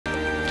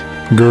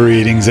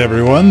Greetings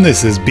everyone,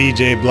 this is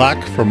BJ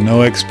Black from No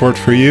Export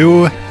For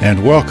You,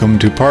 and welcome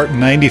to part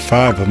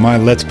 95 of my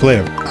Let's Play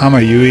of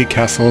Amayui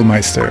Castle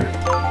Meister.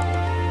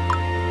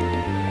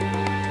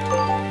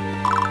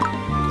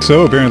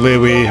 So apparently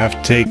we have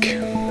to take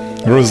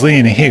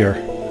Roseleen here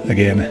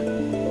again.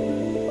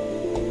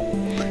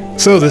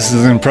 So this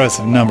is an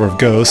impressive number of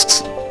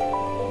ghosts.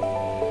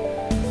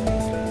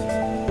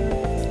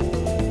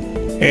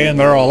 And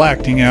they're all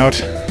acting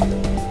out.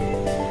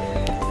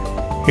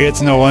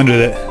 It's no wonder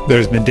that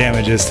there's been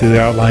damages to the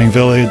outlying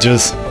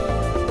villages.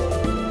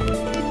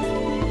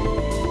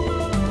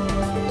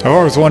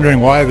 I was wondering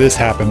why this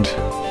happened.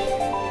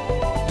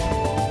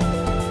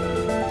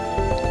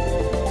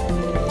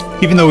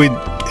 Even though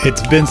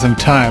it's been some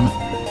time,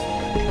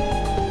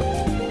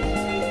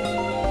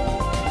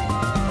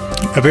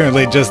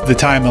 apparently just the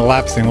time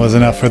elapsing was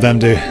enough for them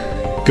to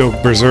go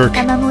berserk.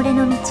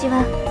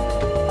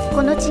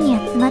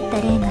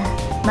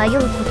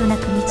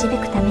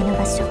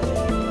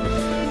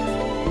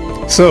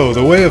 So,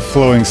 the Way of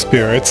Flowing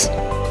Spirits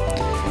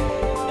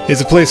is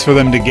a place for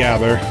them to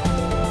gather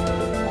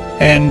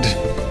and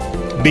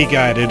be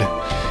guided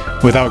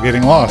without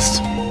getting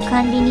lost.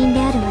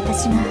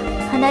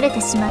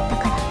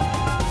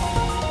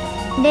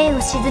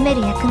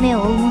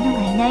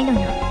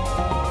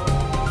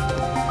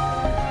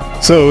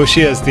 So,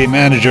 she as the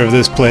manager of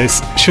this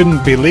place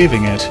shouldn't be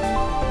leaving it.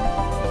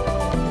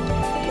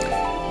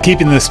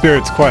 Keeping the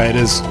spirits quiet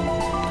is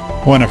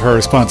one of her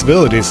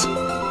responsibilities.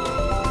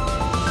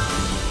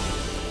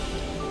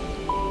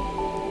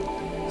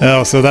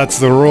 Oh, so that's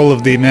the role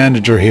of the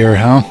manager here,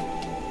 huh?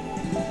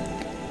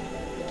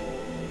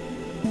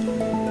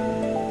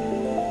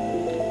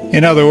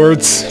 In other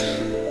words,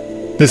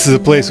 this is a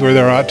place where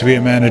there ought to be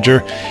a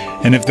manager,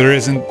 and if there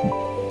isn't,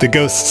 the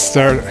ghosts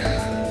start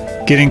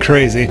getting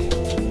crazy.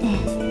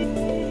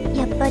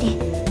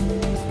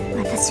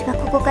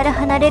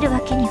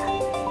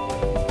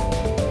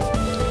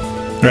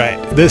 Right,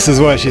 this is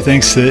why she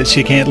thinks that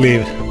she can't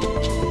leave.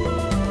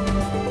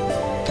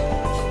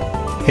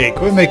 Hey,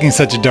 quit making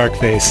such a dark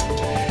face.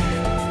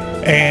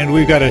 And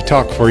we've got to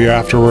talk for you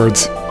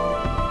afterwards.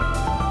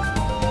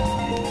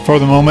 For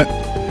the moment,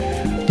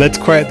 let's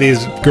quiet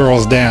these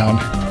girls down.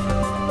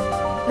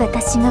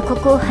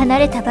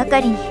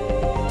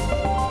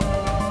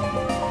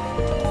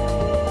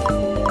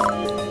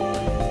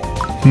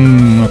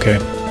 Okay.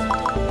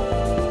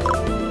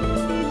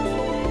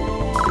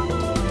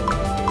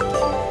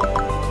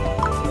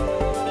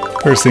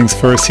 First things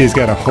first, he's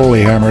got a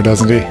holy hammer,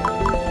 doesn't he?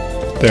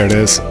 There it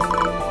is.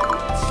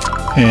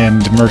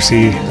 And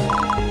Mercy.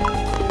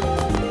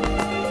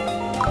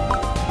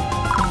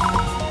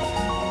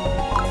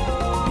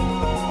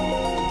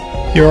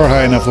 You're a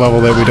high enough level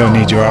that we don't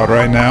need you out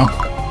right now.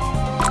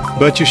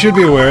 But you should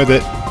be aware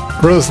that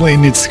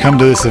Roseleen needs to come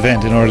to this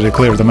event in order to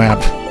clear the map.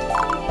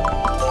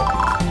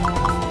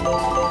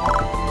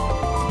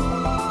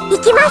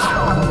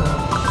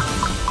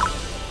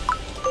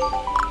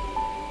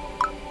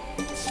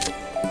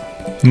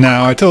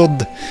 Now, I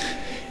told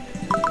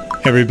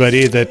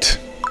everybody that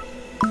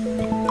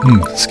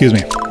excuse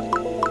me.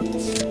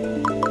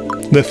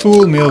 The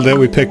fool meal that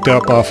we picked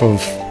up off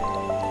of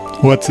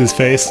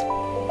what's-his-face?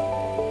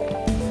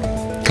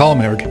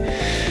 Kalmerg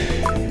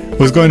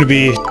was going to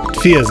be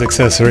Fia's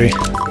accessory.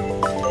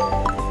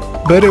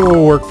 But it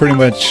will work pretty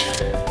much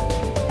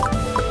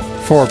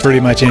for pretty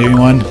much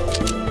anyone.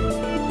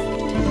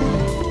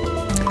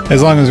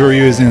 As long as we're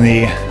using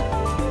the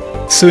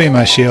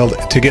Suima Shield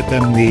to get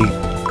them the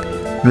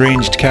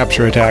ranged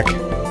capture attack.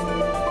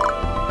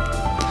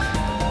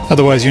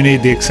 Otherwise you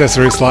need the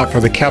accessory slot for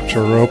the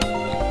capture rope,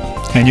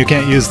 and you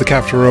can't use the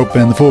capture rope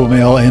and the full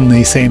mail in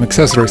the same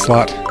accessory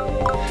slot.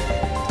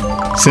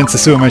 Since the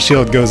Suima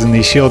Shield goes in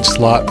the shield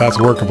slot, that's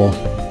workable.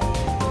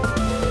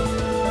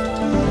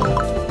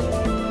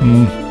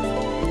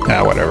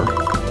 Whatever.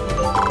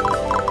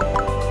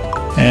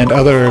 And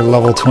other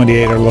level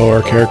 28 or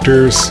lower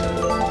characters.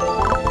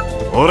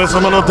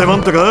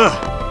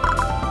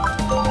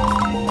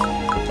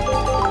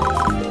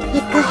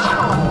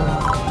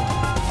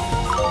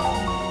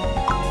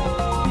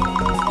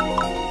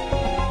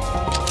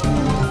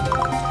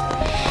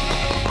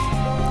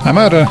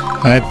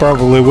 I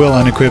probably will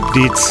unequip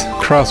Deet's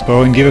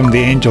crossbow and give him the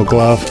angel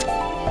glove.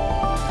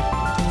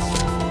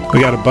 We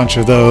got a bunch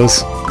of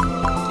those.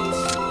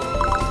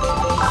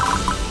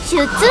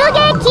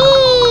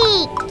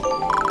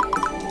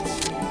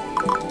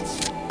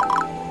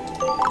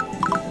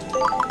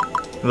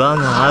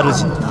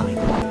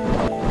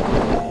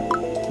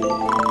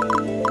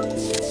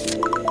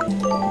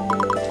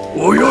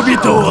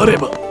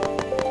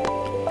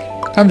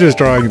 I'm just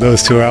drawing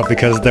those two out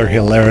because they're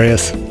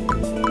hilarious.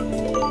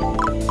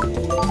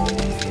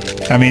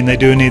 I mean, they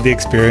do need the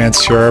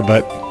experience, sure,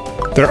 but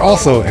they're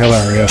also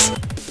hilarious.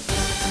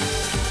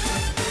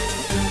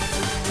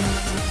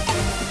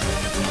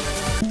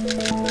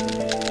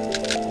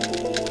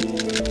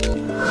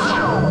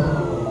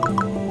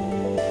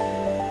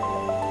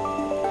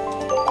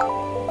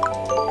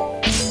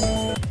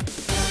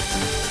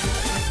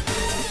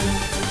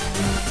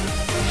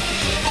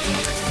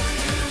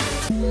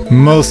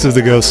 Most of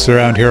the ghosts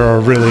around here are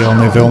really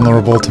only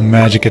vulnerable to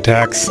magic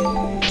attacks.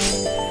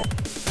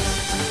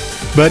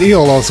 But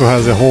Eel also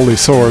has a holy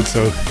sword,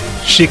 so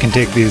she can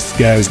take these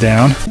guys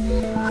down.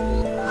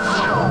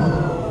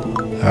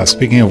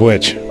 Speaking of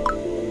which...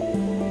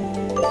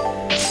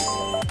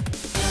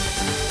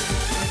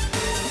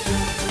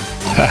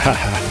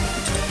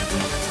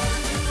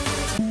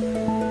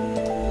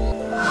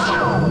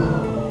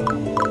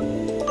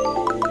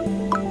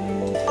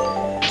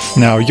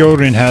 Now,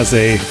 Yorin has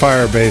a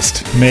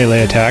fire-based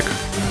melee attack,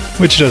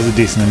 which does a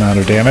decent amount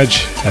of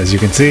damage, as you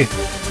can see.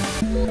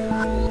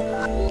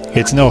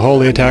 It's no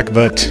holy attack,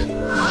 but...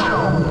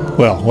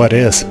 well, what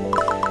is?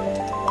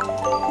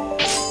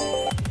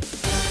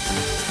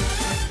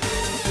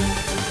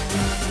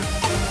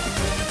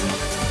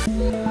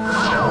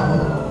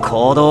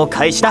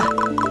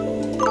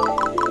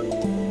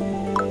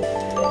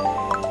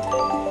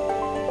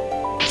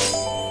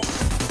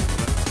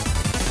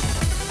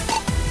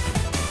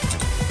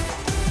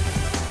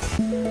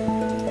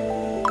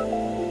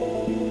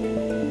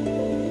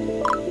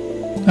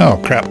 Oh,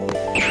 crap.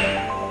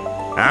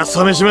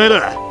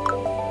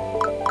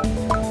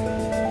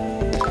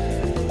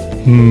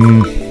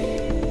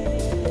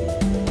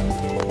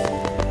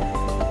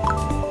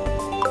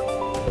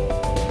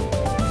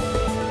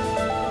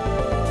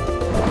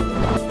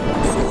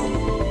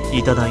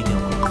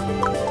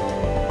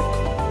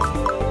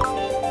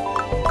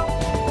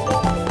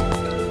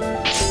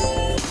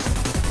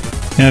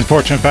 The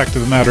unfortunate fact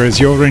of the matter is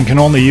Yorin can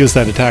only use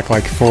that attack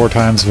like 4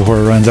 times before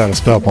it runs out of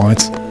spell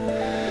points.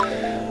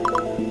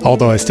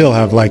 Although I still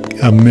have like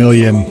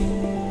 1,000,000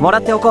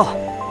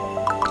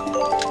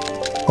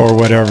 or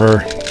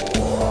whatever.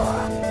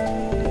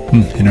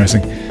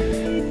 Interesting.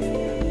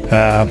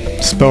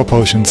 Spell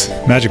potions,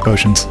 magic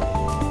potions.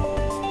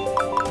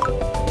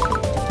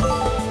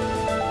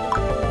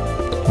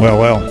 Well,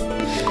 well.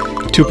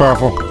 Too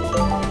powerful.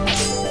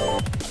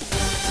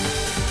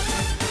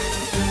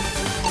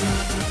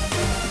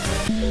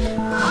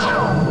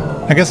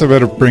 I guess I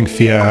better bring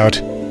Fia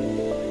out.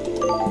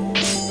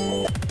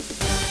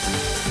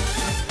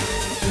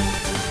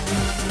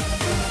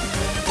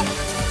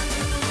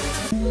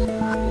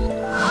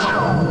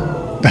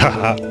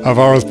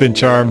 Avaro's been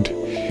charmed.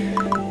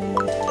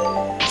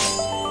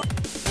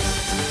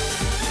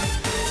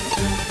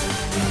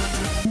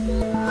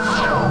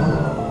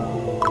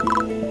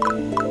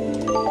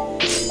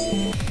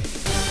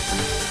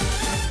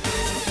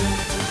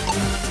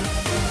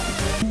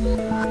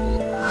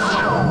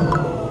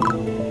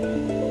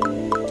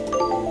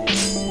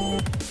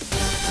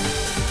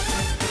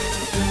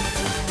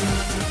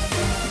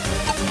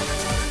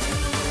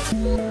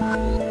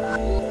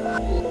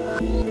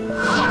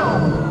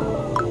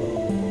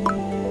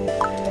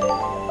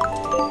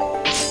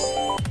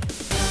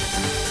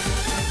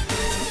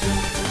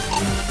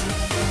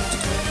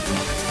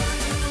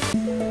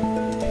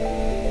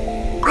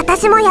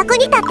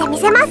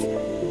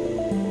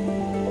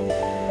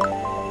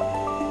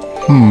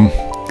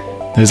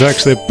 There's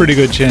actually a pretty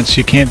good chance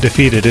she can't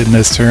defeat it in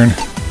this turn.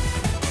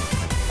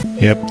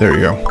 Yep, there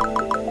you go.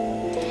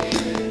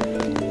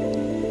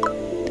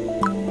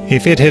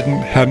 If it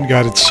hadn't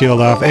got its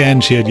shield off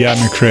and she had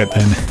gotten a crit,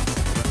 then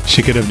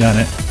she could have done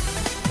it.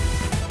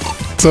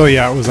 So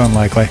yeah, it was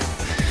unlikely.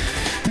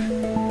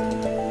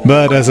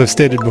 But as I've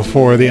stated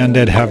before, the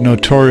undead have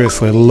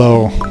notoriously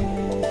low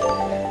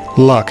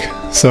luck,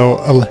 so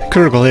a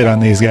critical hit on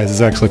these guys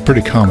is actually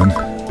pretty common.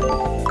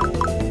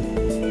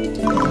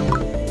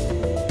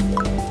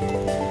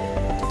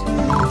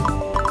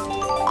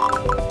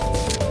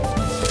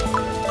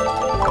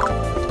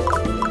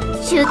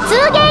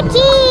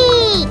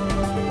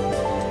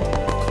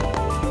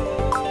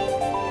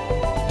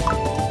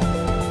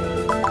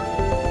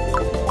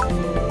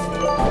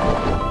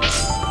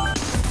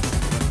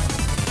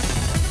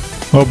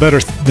 Well, better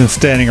than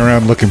standing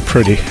around looking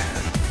pretty.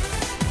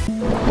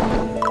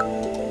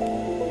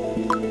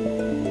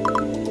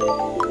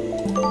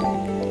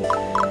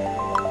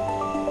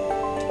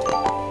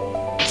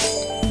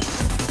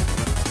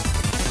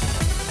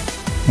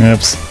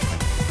 Oops.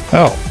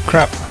 Oh,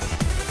 crap.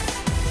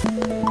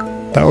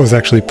 That was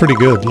actually pretty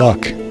good luck.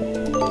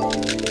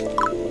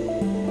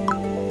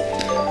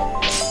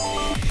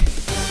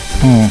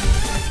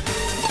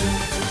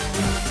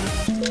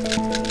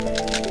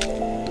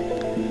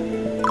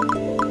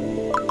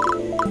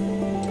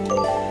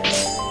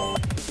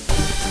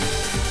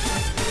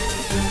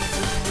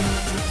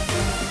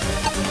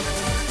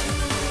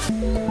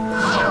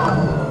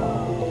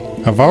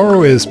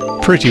 Avaro is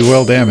pretty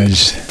well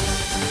damaged.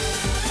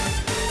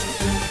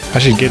 I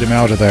should get him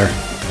out of there.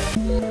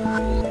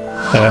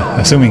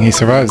 Assuming he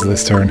survives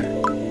this turn.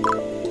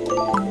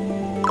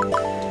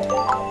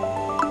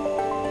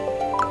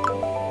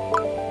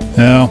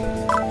 No,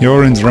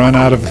 Yorin's run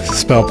out of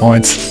spell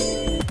points.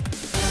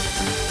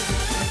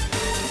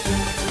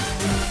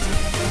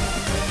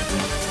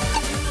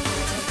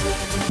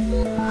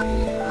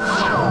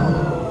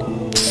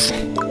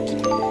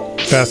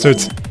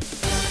 Bastards.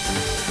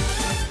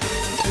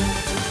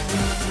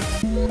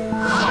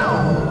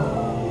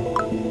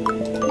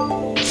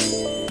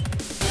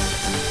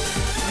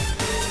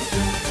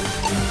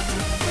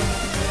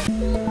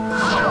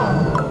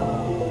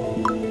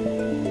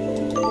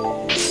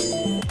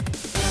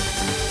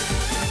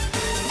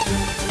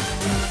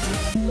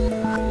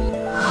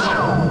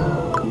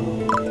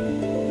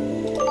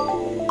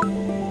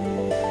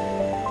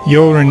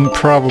 Yorin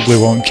probably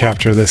won't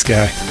capture this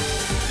guy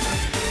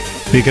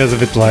because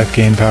of its life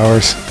gain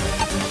powers.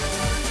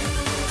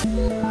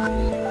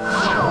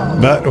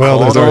 But, well,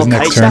 there's ours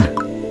next turn.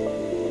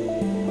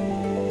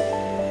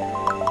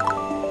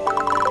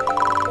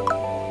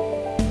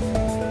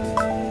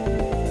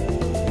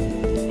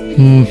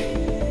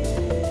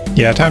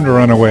 Yeah, time to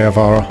run away,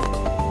 Avaro.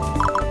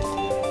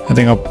 I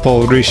think I'll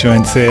pull Risho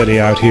and Seiri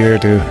out here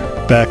to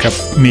back up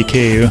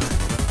Mikeu.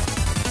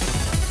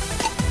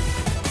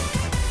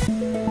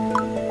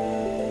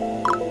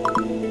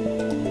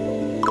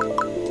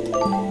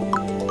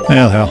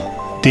 Well,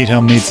 hell.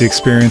 D-Helm needs the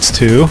experience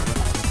too.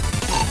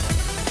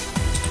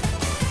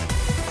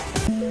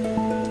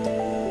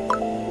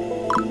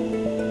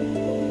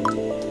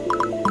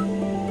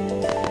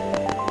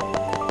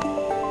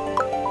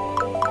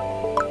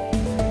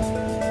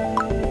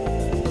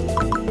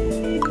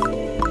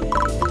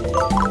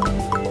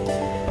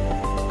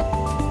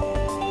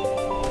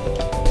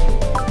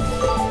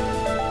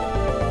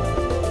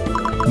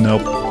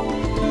 Nope.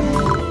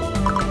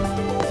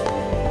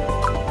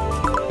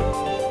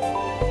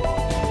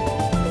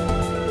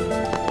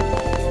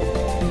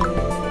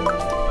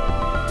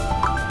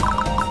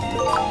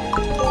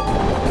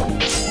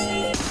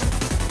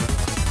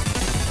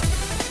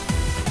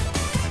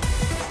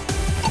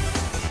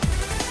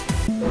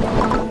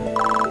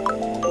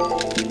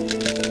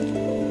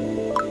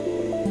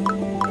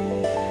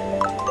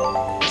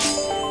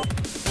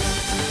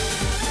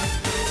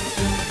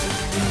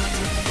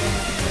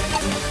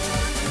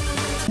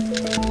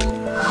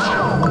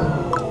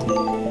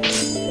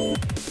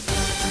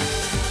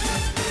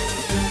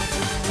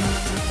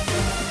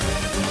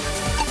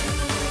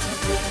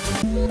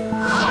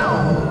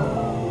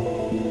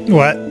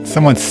 What?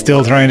 Someone's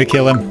still trying to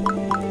kill him?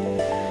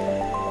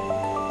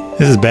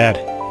 This is bad.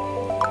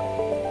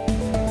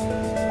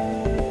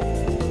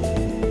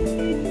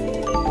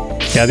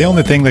 Yeah, the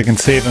only thing that can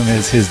save him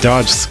is his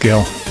dodge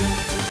skill.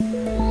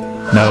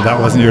 No, that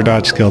wasn't your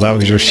dodge skill, that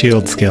was your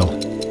shield skill.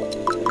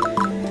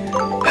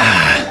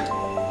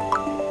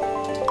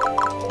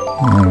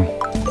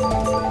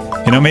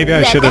 You know, maybe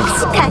I should have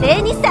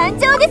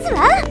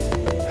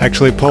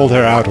actually pulled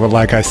her out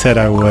like I said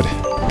I would.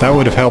 That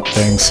would have helped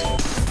things.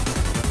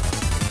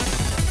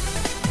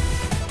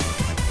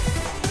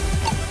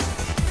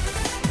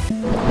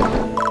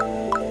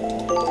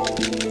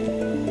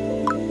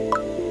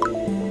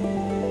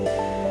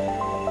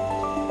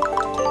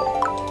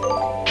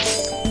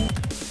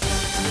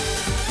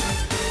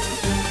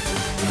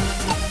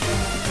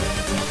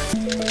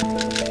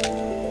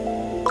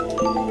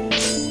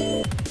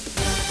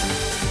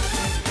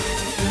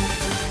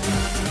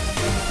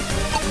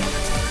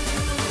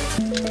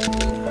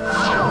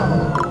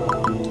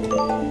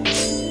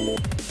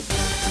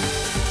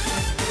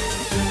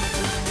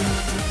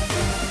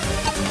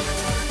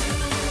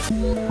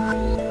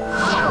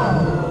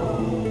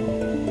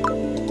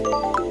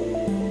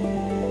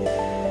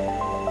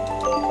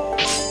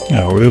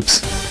 Oh,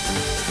 oops.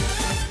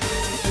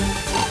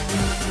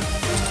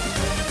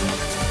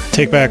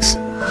 Take backs.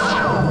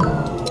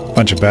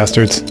 Bunch of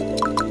bastards.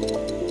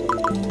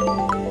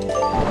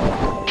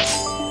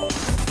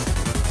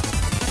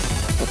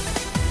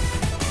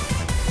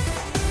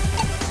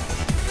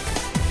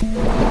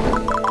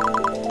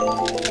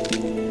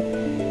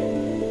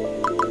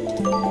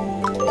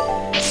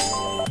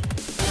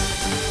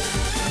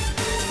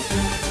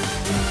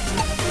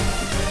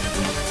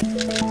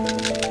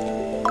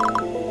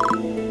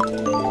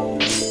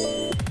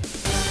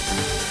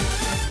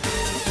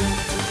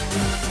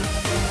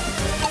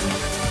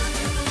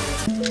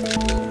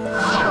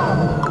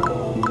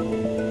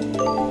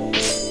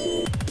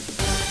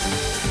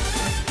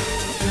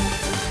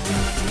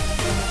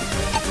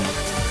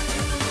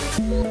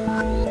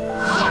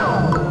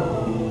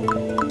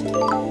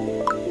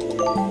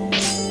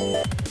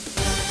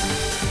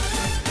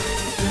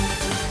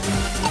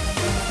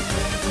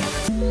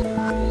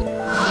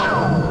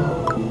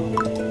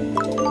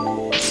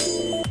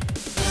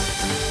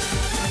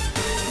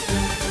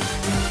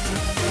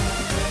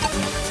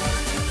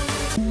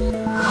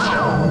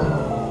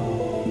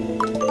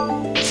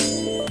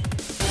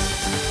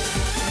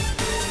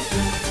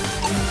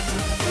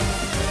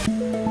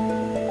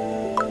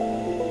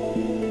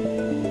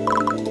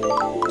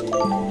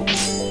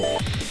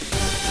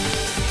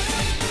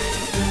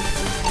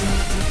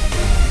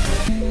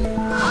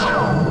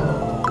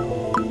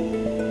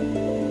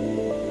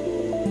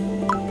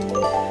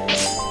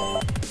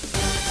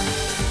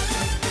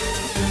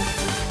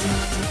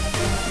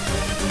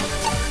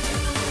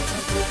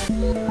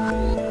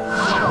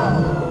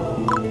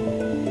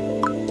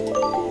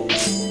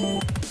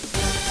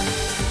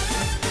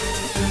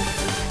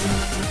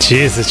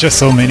 Jeez, there's just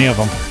so many of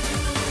them.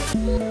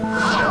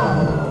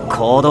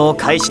 行動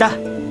開始だ。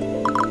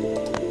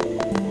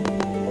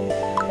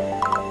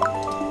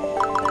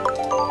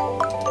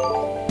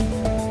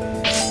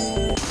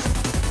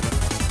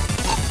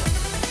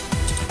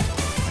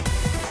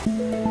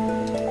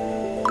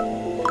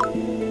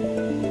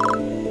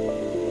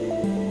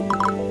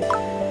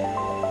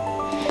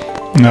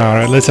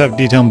Alright, let's have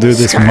Detail do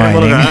this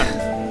mining.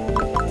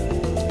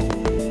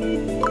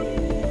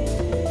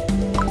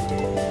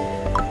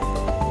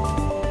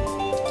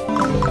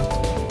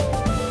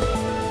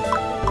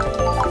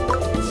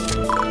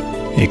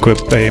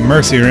 Equip a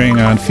mercy ring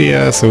on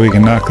Fia so we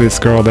can knock this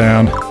girl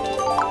down.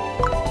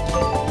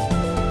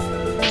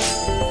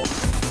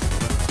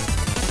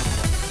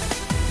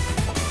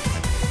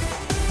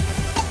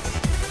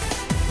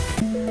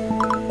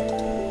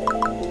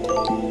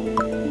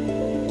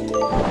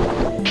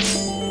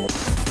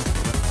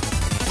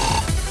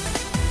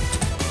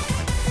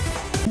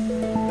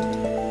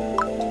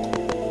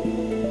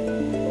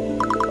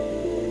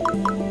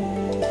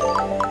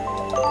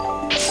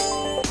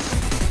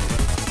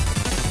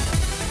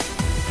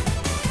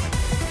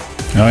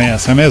 Oh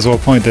yes, I may as well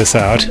point this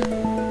out.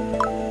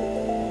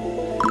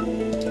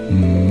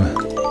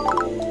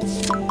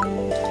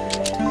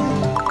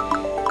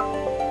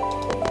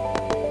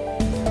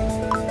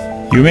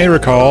 You may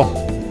recall,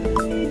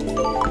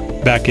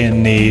 back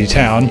in the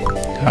town,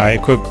 I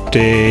equipped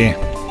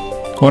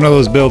one of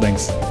those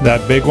buildings,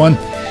 that big one.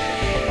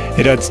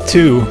 It adds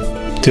 2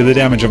 to the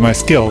damage of my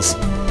skills,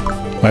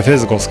 my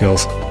physical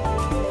skills.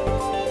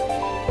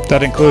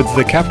 That includes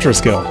the capture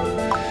skill,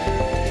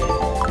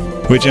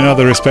 which in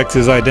other respects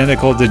is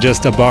identical to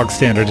just a bog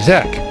standard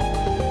attack,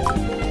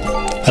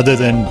 other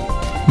than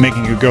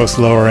making you go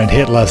slower and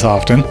hit less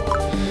often.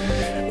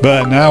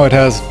 But now it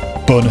has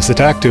bonus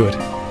attack to it.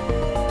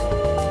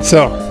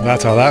 So,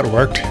 that's how that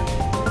worked.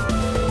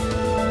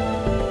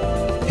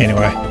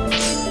 Anyway.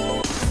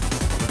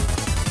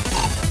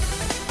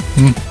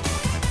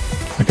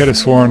 I could have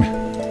sworn...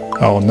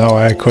 Oh no,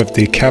 I equipped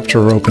the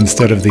capture rope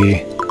instead of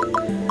the...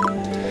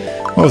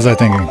 What was I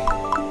thinking?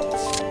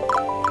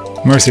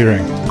 Mercy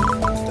ring.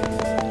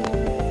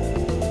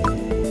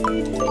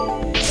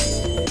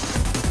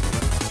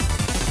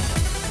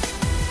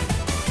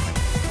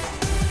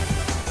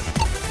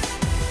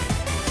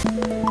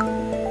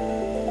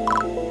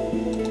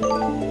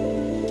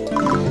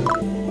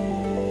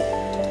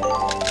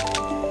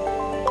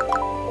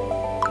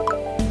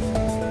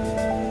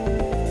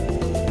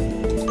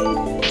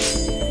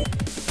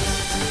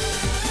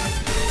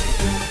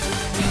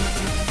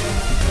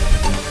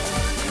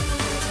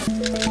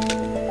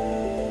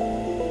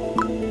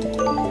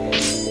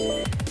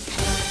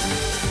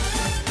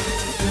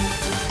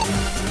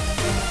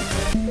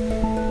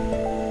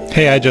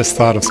 Hey, I just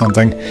thought of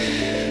something.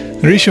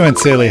 Rishu and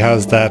Seli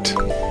has that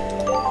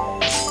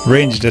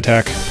ranged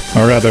attack,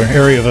 or rather,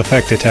 area of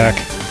effect attack.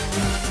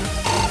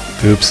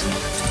 Oops.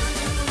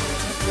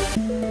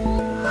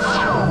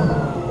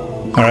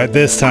 Alright,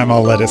 this time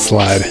I'll let it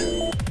slide.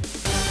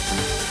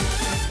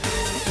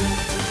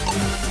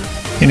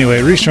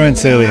 Anyway, Rishu and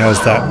Seli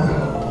has that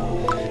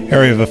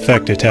area of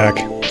effect attack,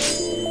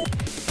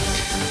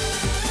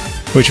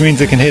 which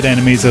means it can hit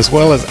enemies as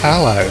well as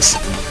allies.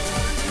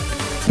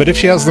 But if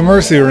she has the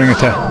Mercy Ring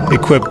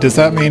equipped, does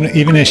that mean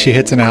even if she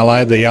hits an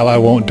ally, the ally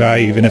won't die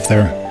even if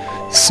they're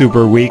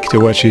super weak to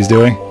what she's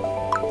doing?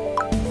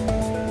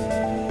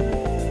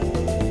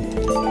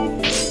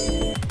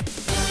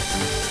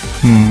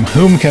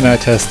 Whom can I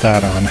test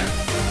that on?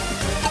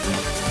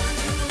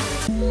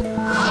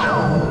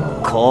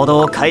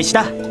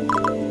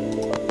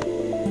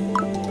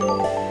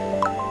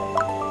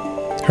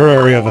 Her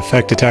area of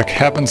effect attack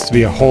happens to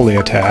be a holy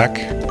attack.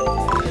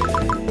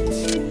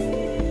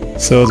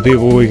 So the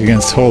people weak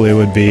against holy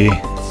would be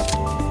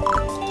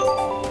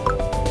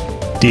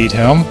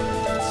Detail.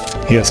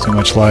 He has too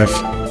much life.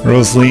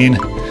 Roseleen,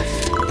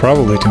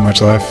 probably too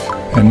much life.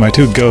 And my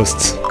 2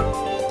 ghosts.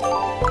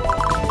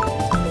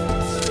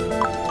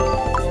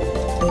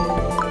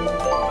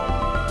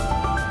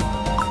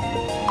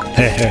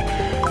 Hehe.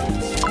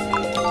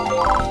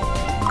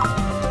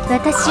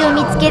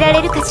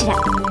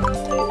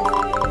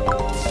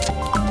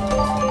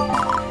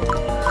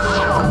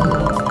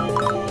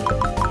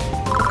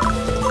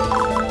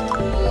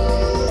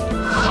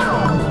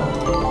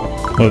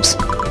 Whoops.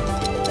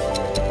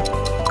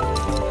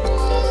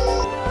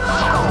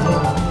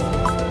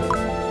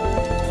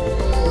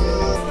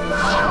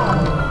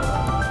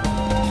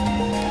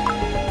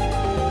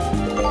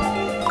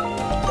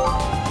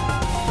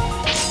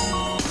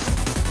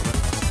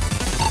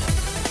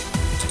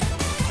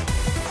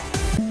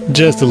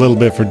 Just a little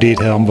bit for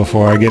Detail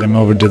before I get him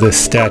over to this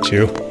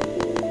statue.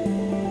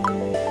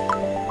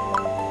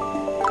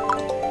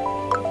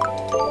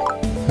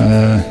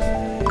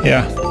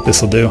 Yeah,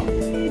 this'll do.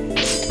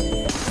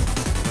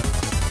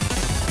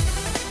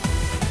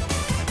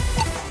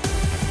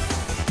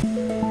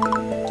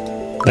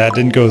 That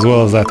didn't go as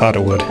well as I thought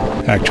it would,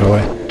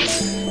 actually.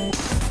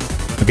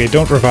 Okay,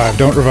 don't revive,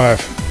 don't revive.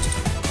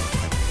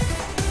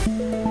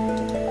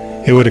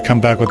 It would have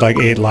come back with like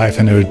 8 life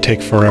and it would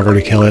take forever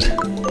to kill it.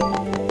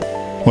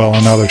 Well,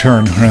 another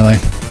turn, really.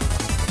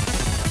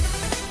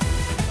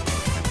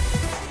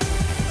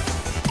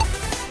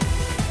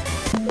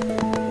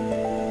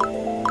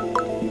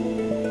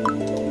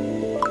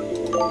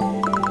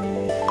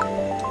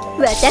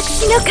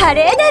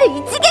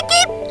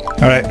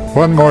 Alright,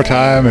 one more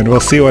time and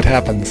we'll see what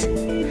happens.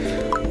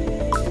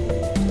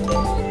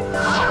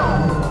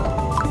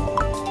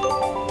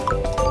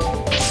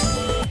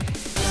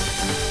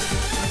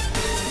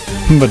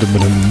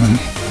 Ba-dum-ba-dum.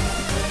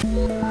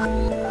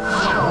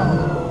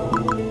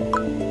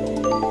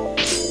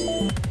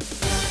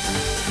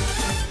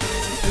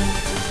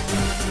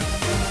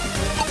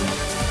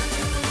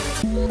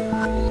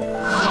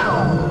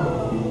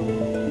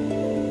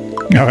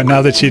 Oh, and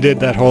now that she did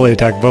that holy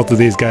attack, both of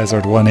these guys are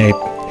at 1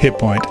 hit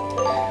point.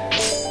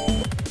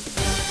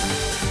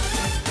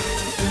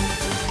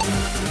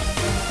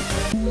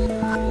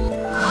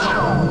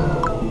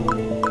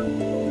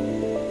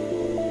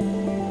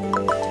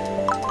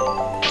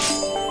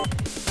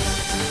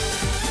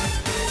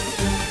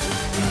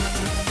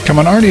 Come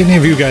on, aren't any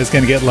of you guys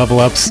gonna get level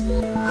ups?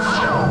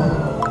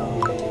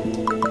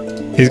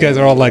 These guys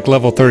are all like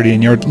level 30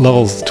 and your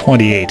level's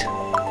 28.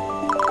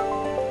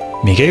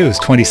 Mikeu's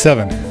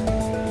 27.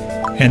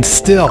 And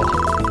still...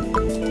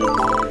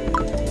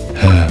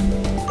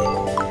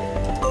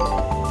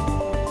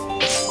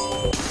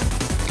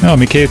 Oh,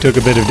 Mikeu took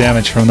a bit of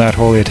damage from that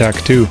holy attack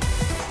too.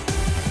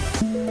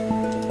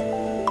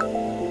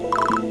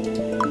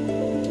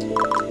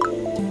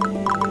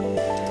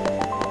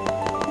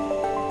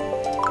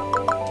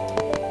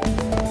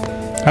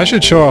 I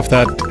should show off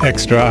that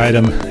extra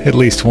item at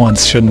least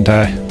once, shouldn't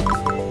I?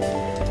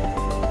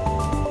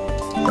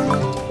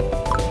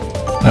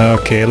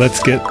 Okay,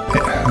 let's get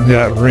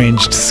that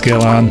ranged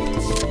skill on.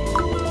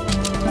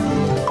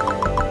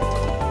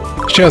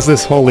 She has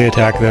this holy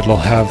attack that'll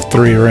have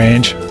 3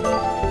 range.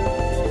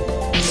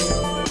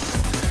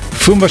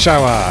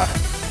 Fumbashawa!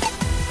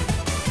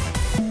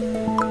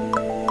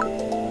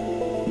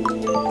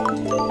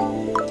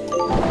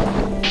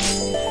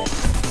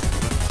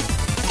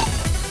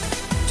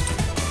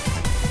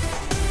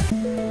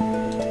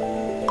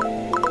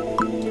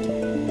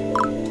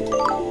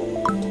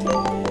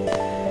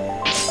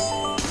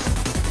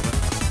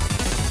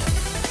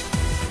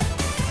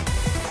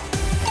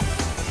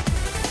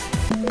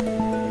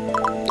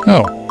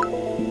 Oh.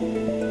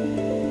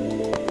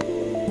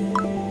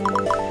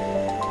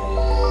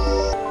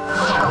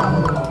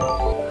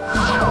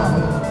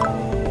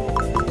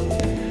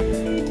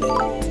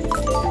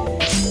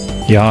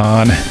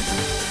 Yawn.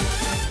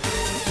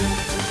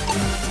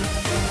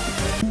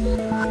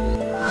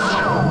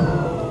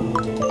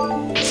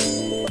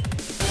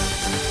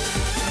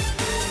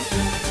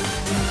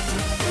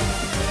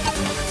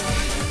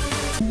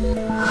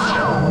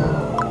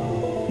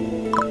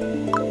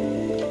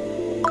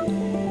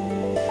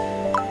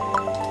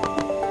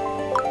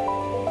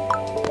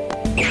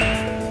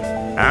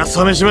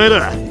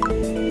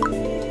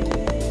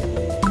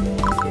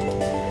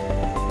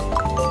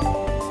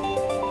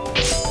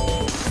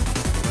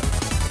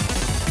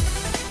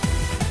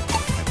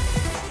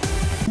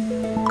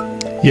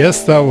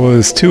 Yes, that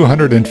was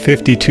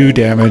 252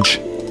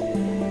 damage.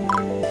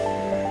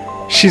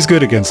 She's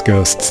good against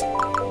ghosts.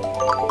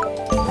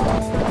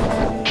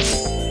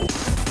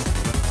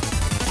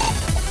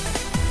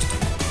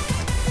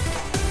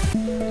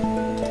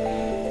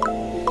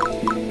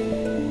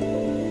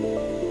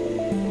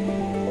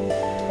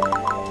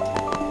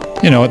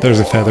 You know what, there's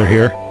a feather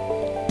here.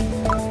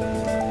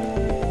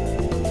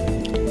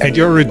 And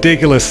your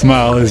ridiculous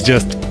smile is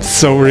just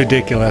so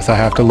ridiculous, I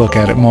have to look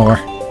at it more.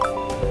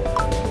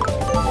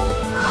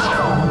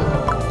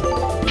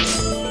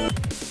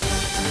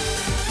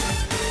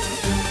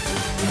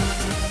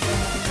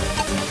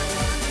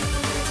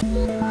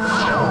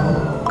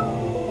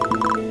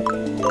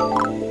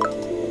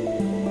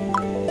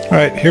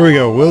 Alright, here we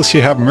go. Will she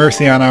have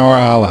mercy on our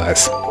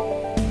allies?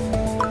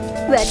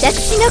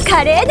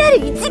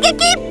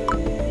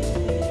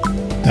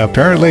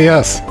 Apparently,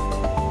 yes.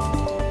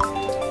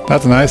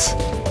 That's nice.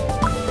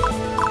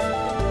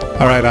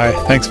 Alright,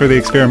 thanks for the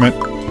experiment.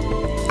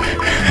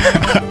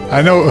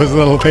 I know it was a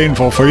little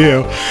painful for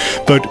you,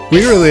 but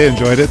we really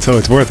enjoyed it, so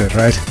it's worth it,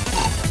 right?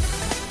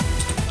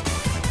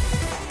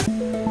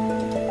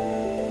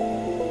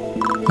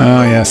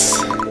 Oh, yes.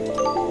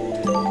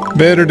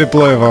 Better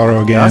deploy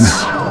Avaro again.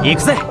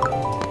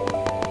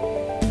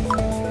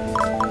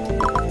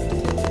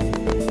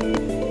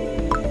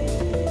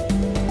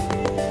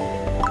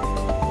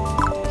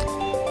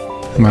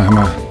 Come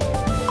on.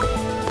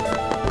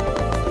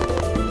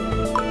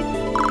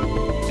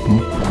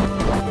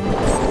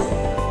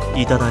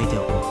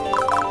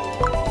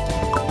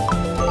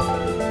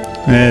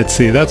 Let's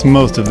see, that's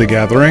most of the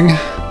gathering.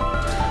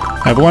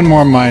 I have one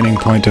more mining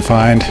point to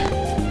find.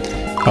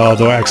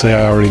 Although actually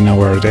I already know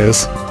where it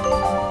is.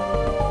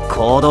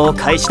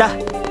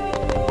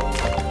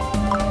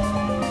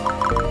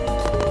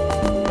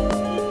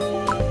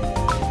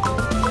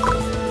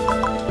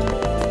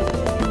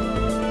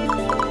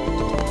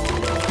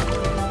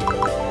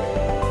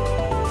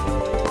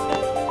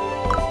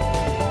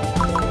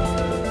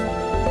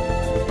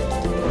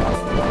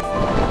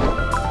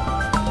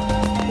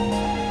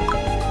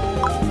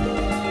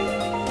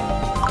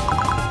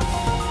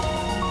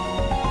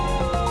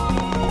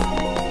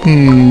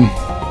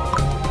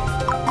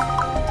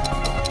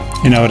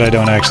 You know what, I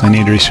don't actually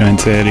need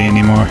Restraint City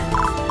anymore.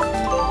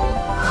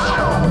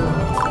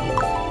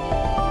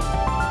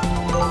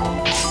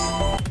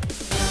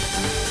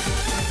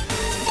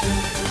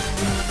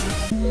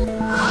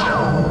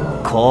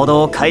 行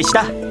動開始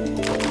だ。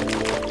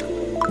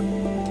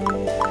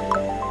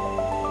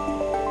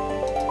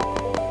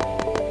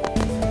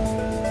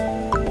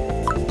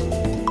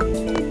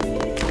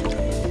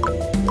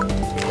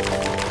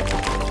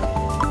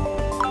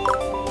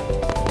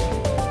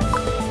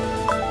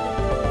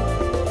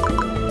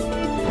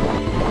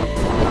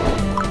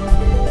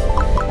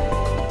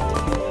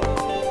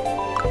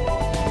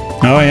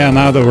Oh yeah,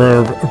 now that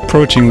we're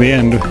approaching the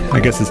end,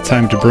 I guess it's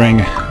time to bring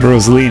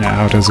Roseleen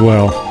out as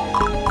well.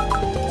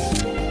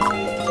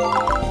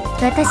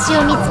 私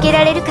を見つけ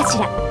られるかし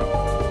ら。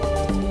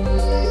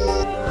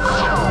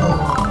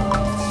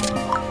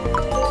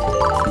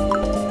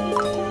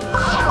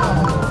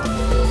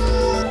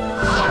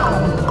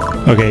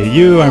Okay,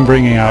 you I'm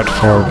bringing out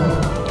for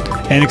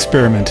an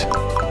experiment.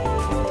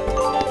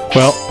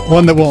 Well,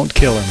 one that won't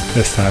kill him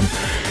this time.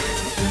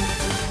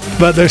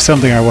 But there's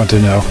something I want to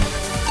know.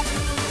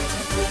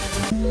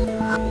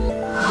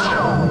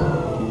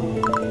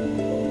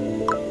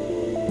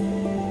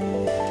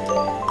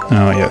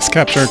 Oh yes,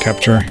 capture,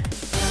 capture.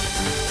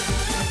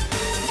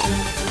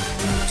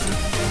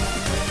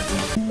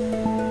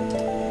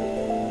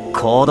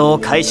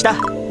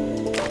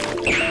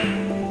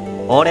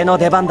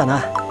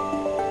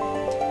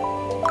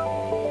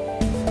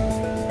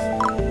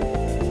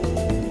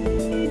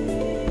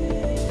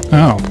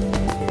 Oh.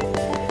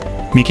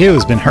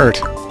 Mikeu's been hurt.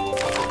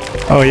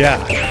 Oh yeah.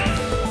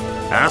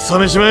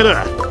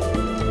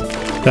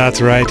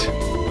 That's right.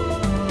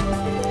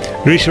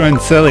 Risho and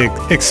Selly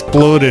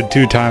exploded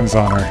 2 times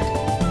on her.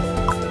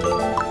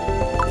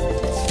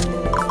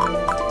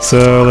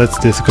 So let's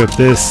disequip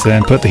this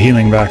and put the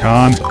healing back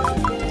on.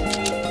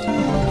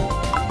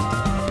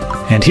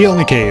 And heal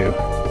Mikeu.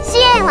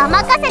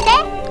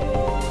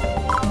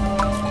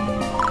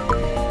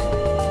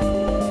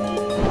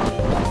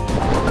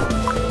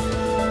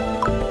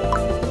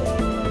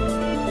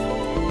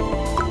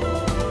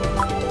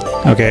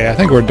 Okay, I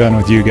think we're done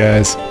with you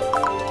guys.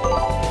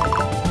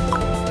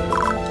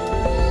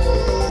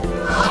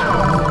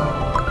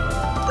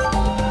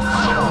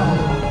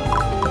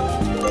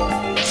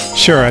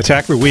 Sure,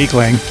 attack the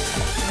weakling.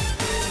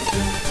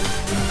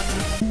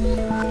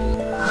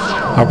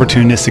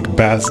 Opportunistic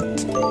best.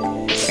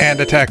 And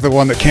attack the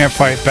one that can't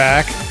fight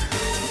back.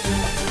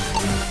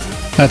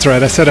 That's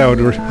right, I said I would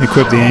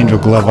equip the angel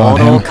glove on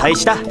him.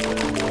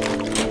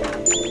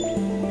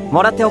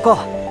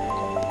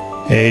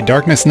 A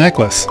darkness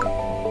necklace.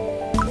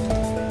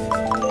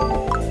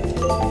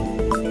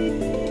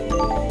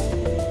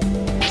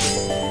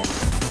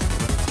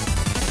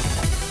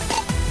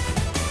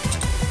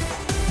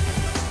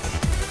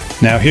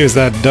 Now here's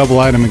that double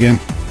item again.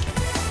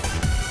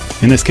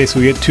 In this case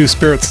we get 2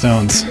 spirit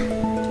stones.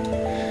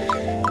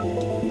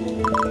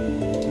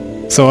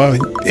 So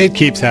it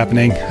keeps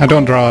happening. I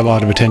don't draw a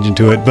lot of attention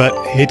to it, but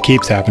it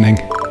keeps happening.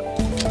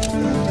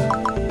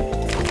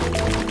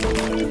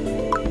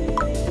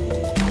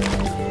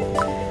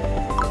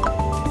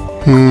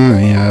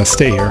 Yeah,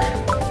 stay here.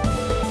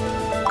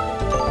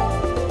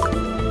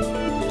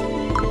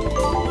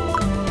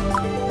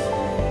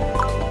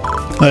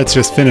 Let's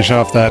just finish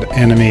off that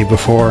enemy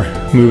before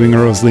moving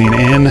Roseleen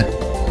in.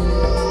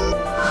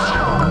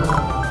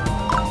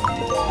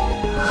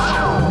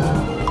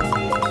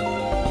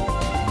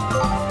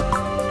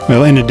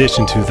 Well, in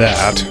addition to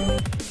that,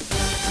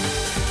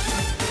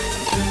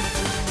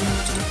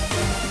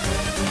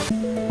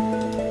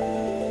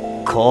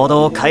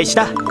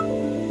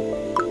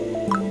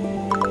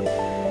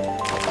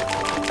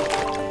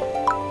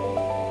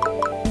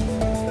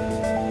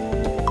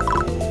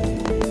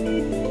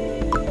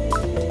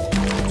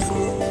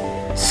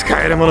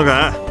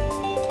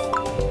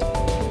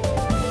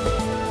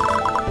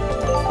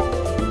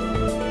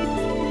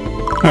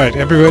 alright,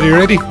 everybody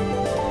ready?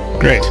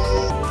 Great.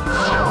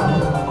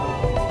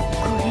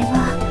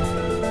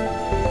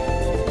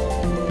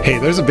 Hey,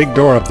 there's a big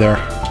door up there.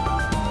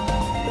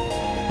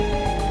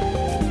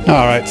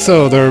 Alright,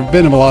 so there have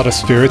been a lot of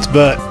spirits,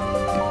 but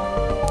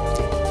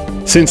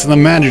since the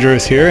manager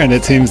is here, and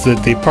it seems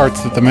that the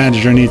parts that the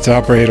manager needs to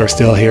operate are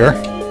still here,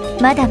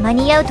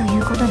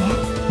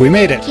 we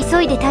made it.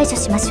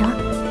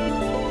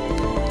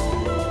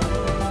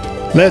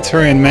 Let's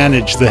hurry and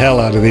manage the hell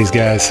out of these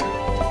guys.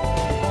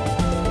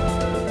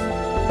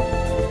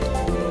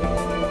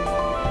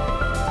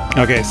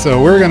 Okay, so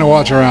we're gonna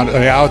watch around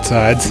the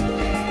outsides,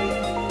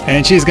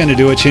 and she's gonna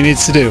do what she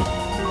needs to do.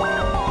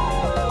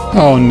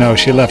 Oh no,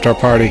 she left our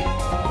party.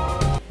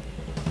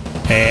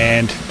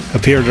 And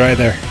appeared right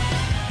there.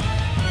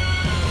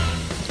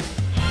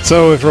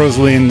 So if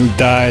Roseleen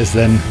dies,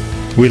 then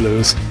we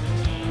lose.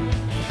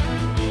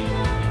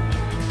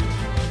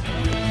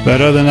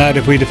 But other than that,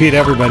 if we defeat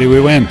everybody, we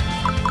win.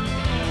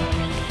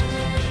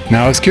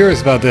 Now I was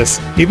curious about this.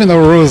 Even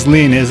though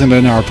Roseleen isn't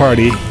in our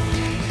party,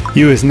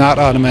 Yu is not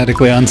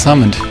automatically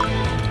unsummoned.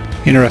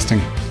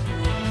 Interesting.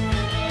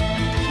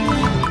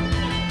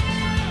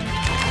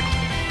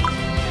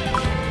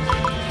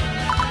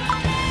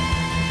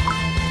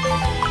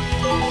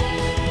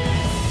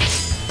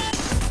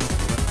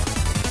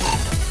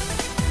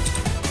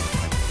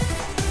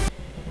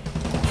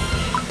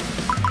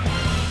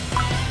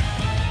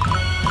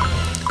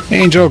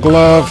 Angel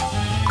Glove.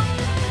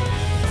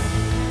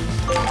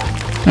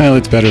 Well,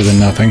 it's better than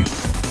nothing.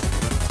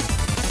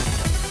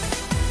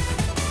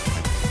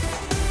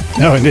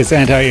 Oh, and his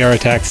anti-air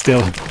attack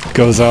still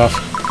goes off.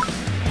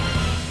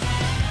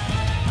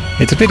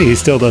 It's a pity he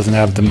still doesn't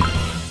have the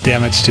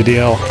damage to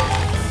deal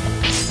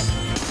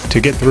to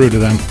get through to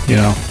them, you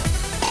know.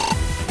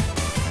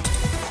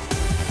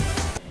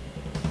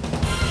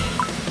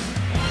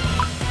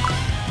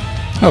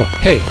 Oh,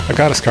 hey, a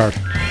goddess card.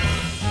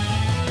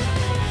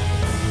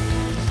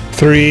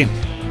 3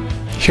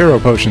 hero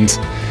potions.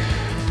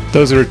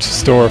 Those are to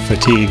store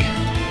fatigue.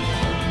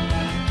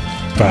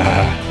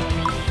 Bah.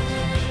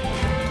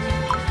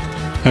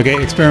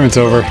 Okay, experiment's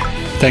over.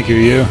 Thank you,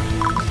 you.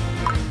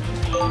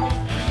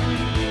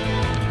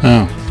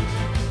 Oh.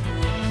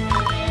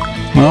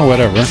 Well,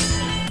 whatever.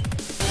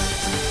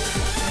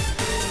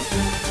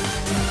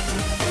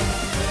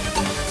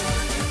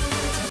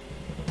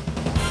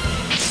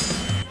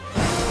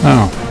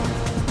 Oh.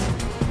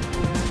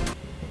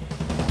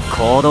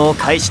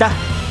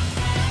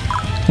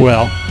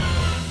 Well.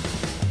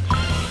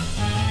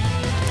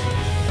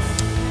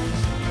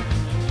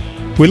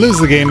 We lose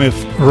the game if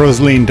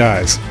Roseleen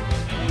dies.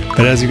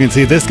 But as you can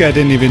see, this guy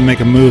didn't even make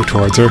a move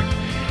towards her.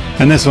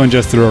 And this one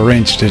just threw a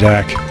ranged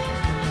attack.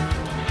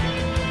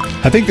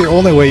 I think the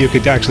only way you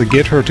could actually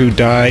get her to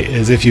die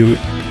is if you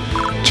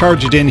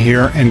charged in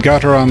here and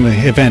got her on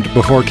the event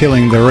before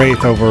killing the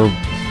Wraith over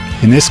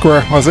in this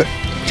square, was it?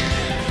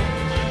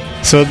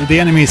 So that the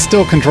enemy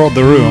still controlled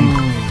the room.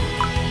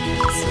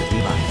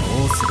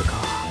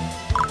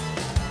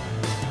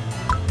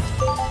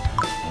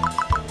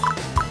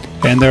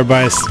 And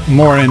thereby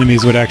more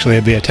enemies would actually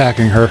be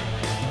attacking her.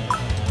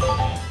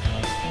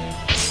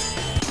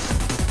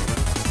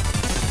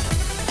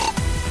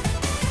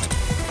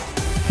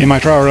 In my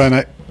trial run,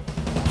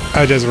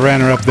 I just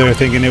ran her up there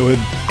thinking it would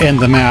end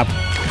the map.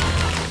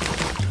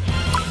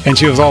 And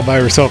she was all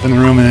by herself in the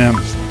room,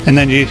 and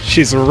then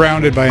she's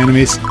surrounded by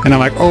enemies, and I'm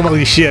like, oh,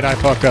 holy shit, I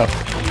fucked up.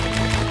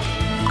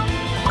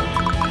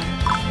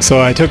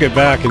 So I took it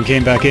back and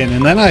came back in,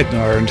 and then I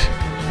learned,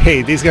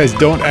 hey, these guys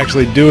don't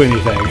actually do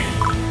anything.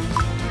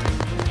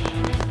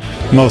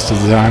 Most of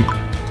the time.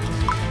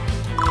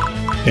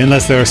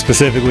 Unless they're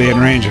specifically in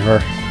range of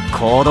her.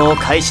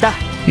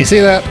 You see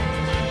that?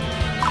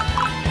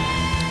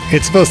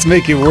 It's supposed to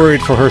make you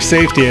worried for her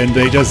safety, and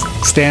they just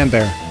stand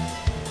there.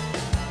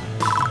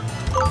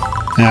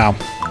 Now.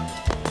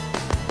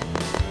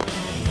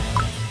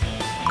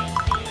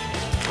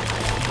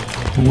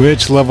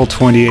 Which level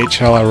 28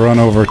 shall I run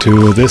over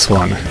to this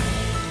one?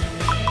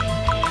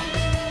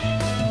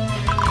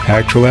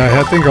 Actually,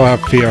 I think I'll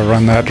have Fia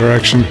run that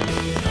direction.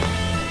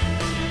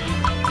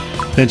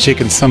 Then she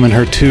can summon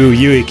her 2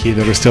 Yuichiri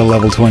that are still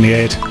level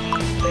 28.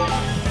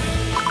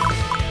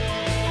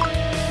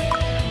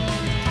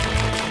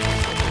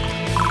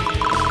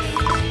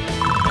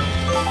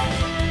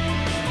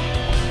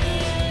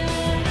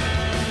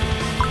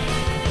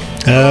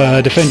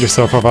 Defend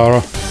yourself, Avaro.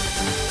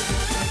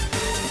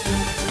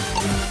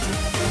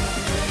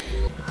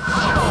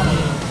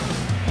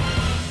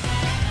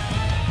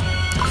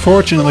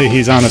 Fortunately,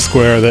 he's on a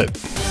square that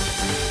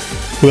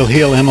will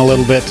heal him a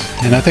little bit,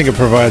 and I think it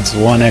provides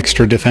 1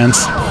 extra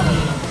defense.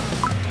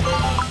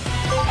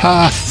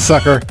 Ha!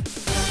 Sucker!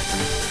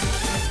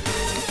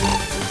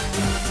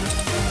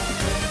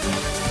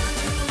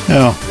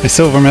 Oh, a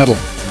silver medal.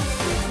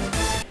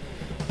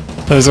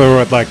 Those are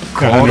worth like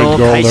 100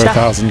 gold or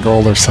 1,000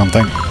 gold or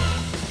something.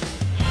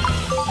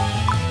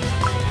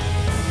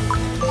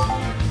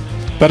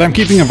 But I'm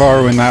keeping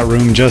Avaro in that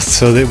room just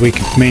so that we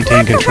can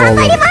maintain control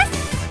of it.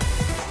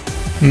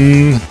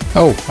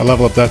 Oh, a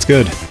level up, that's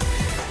good.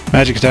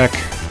 Magic attack,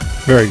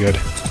 very good.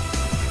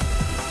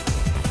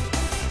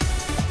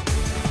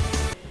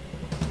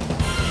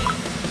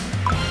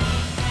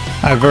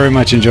 I very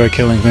much enjoy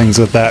killing things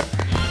with that.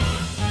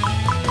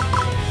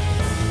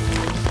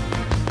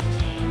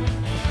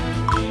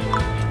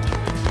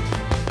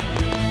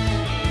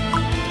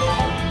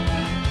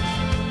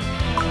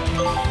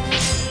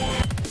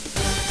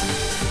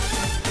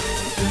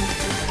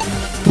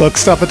 Look,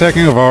 stop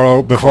attacking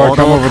Avaro before I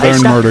come over there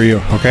and murder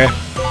you, okay?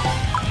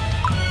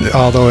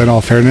 Although, in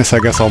all fairness, I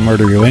guess I'll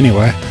murder you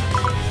anyway.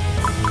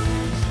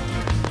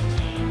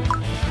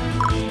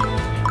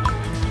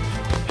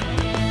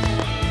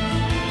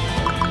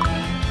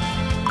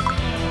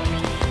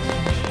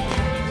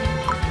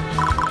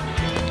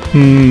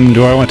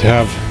 Do I want to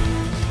have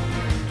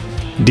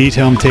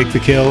D-Telm take the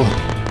kill?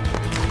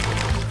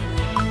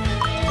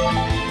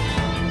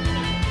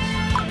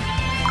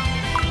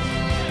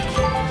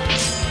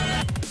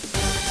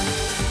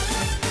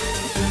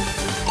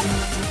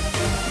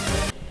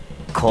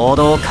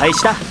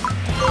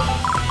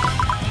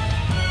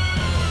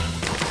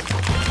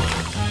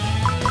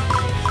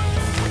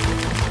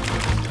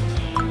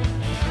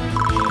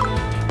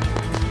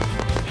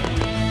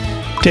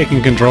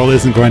 Taking control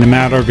isn't going to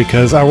matter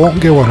because I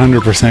won't get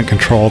 100%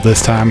 control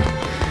this time.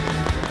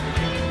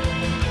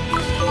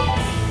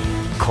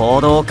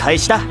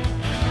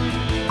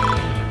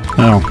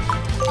 Oh,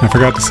 I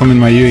forgot to summon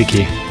my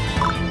Yuichiri.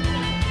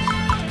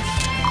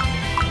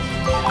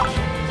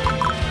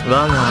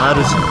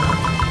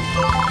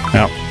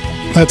 Now,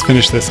 let's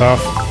finish this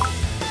off.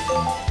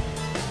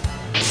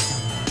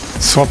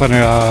 Swapping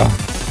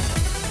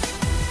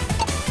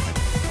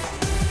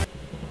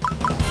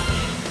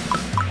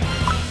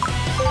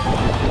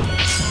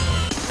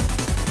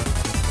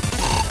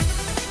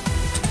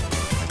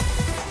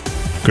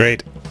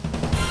Great.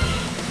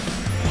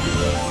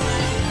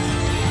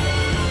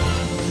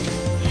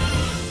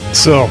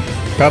 So,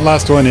 that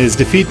last one is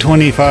defeat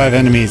 25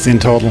 enemies in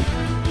total.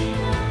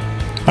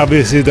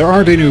 Obviously there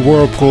aren't any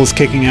whirlpools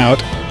kicking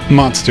out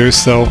monsters,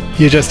 so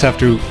you just have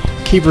to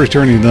keep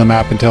returning to the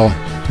map until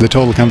the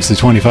total comes to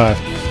 25.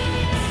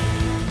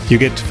 You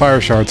get fire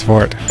shards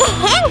for it.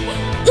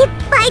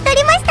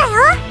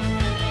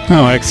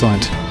 Oh,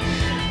 excellent.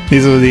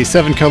 These are the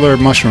 7 color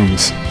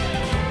mushrooms.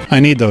 I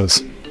need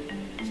those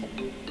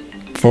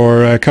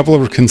for a couple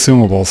of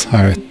consumables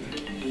I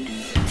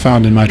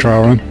found in my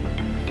trial run.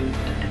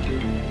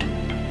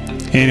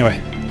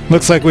 Anyway,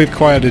 looks like we've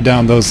quieted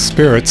down those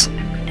spirits.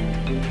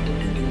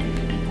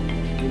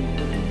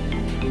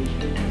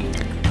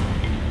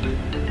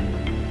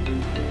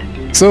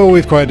 So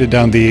we've quieted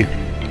down the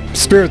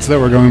spirits that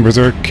were going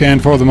berserk,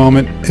 and for the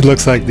moment it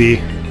looks like the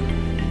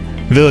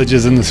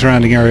villages in the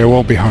surrounding area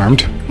won't be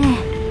harmed.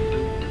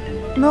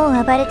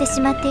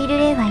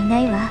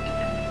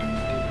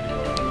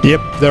 Yep,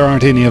 there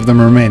aren't any of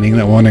them remaining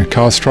that want to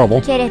cause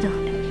trouble.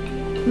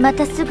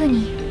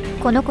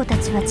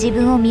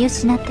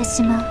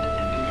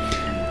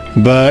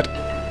 But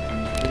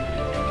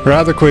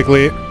rather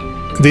quickly,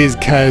 these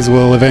guys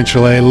will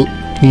eventually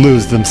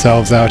lose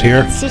themselves out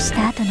here.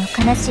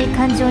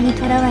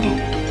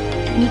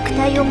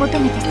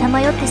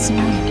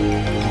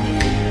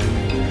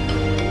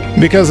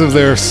 Because of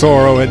their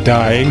sorrow at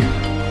dying,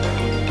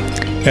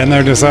 and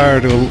their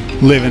desire to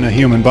live in a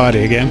human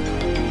body again,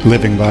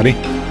 living body,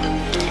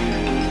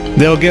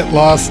 they'll get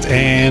lost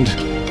and,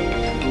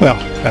 well,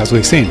 as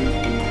we've seen.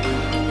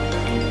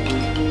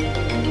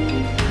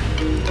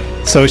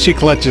 So she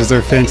clutches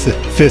her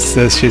fists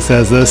as she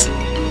says this.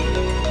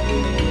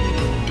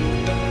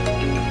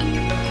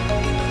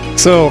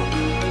 So,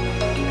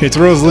 it's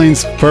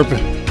Roseleen's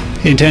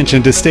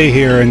intention to stay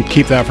here and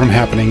keep that from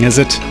happening, is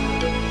it?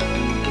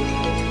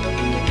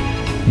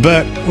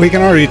 But we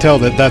can already tell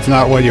that that's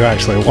not what you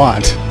actually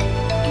want.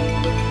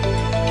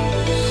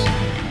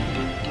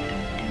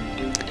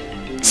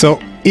 So,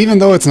 even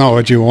though it's not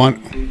what you want,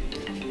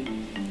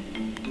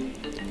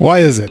 why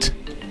is it?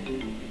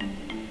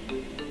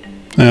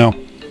 Now,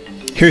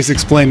 here's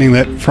explaining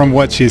that from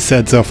what she's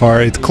said so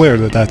far, it's clear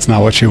that that's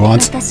not what she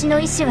wants.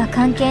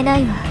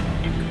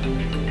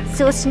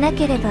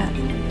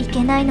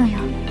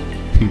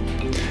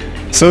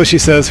 So she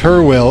says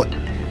her will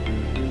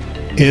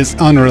is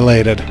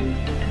unrelated.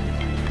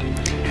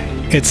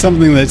 It's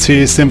something that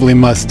she simply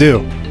must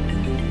do.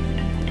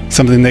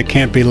 Something that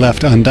can't be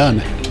left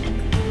undone.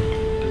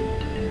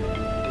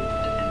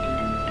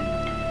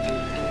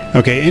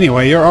 Okay,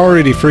 anyway, you're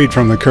already freed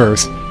from the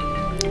curse.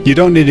 You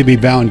don't need to be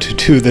bound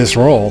to this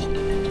role.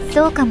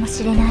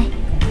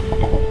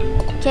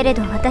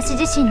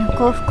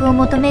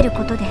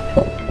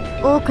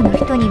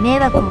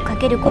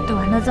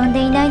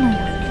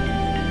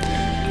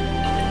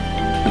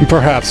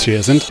 Perhaps she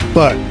isn't,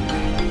 but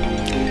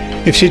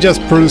if she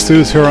just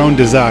pursues her own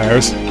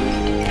desires,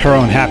 her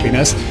own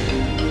happiness,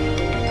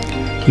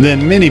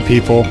 then many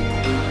people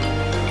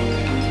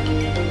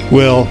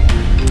will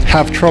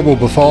have trouble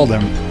befall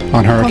them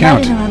on her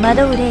account.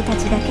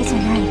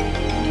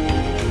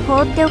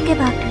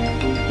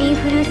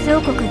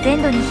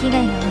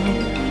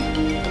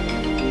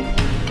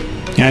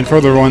 And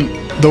further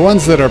on, the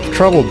ones that are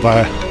troubled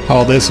by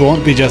all this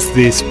won't be just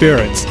the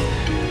spirits.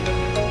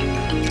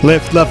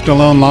 If left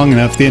alone long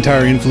enough, the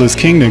entire Influence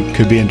Kingdom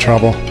could be in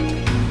trouble.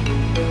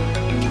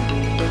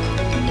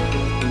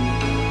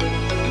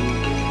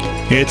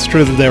 It's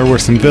true that there were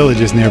some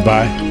villages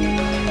nearby.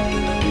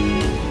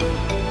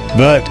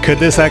 But could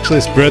this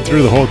actually spread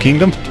through the whole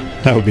kingdom?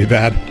 That would be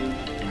bad.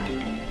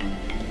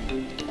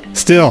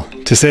 Still,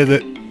 to say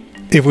that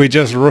if we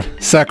just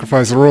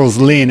sacrifice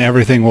Roseleen,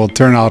 everything will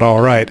turn out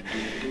alright.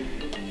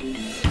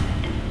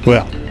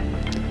 Well,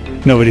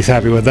 nobody's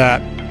happy with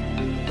that.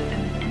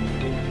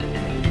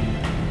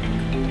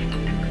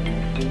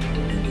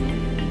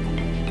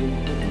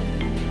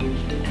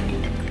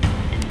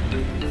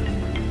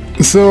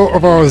 So,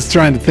 Avaro was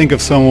trying to think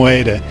of some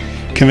way to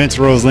convince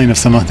Roseleen of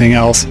something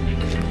else.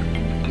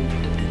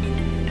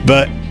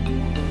 But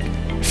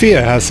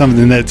Fia has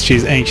something that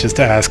she's anxious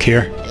to ask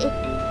here.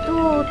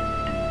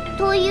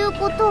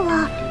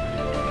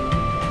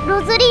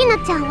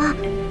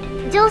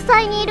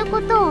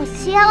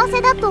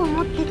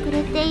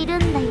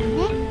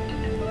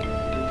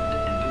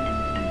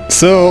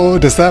 So,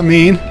 does that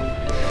mean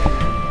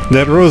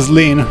that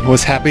Roseleen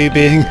was happy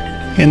being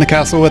in the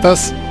castle with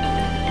us?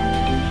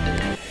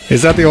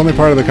 Is that the only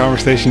part of the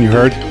conversation you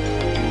heard?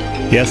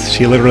 Yes,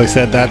 she literally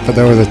said that, but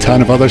there was a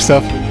ton of other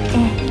stuff.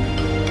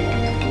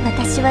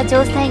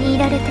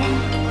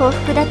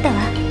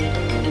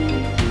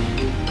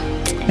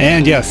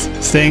 And yes,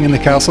 staying in the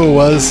castle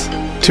was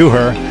to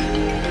her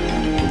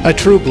a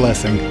true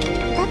blessing.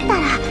 だったら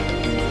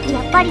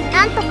やっぱり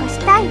なんとかし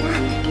たいな。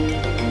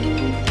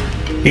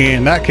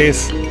 In that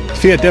case,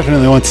 Fia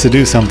definitely wants to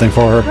do something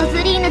for her. ロ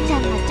ズリーヌちゃ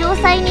んが城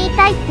塞にい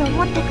たいって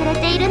思ってくれ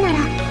ているなら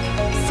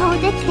そう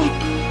できて、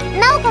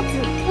なおかつ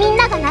みん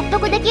なが納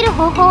得できる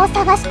方法を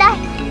探したい。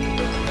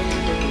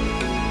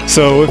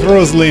 So if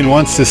Roseleen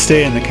wants to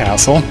stay in the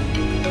castle,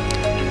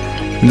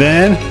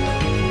 then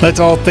let's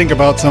all think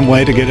about some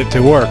way to get it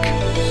to work.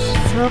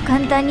 そう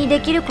簡単にで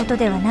きること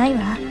ではない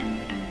わ。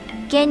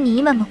現に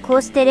今もこ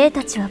うして霊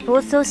たちは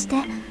暴走して。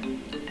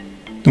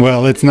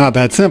 Well, it's not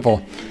that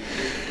simple.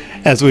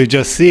 As we've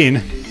just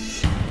seen,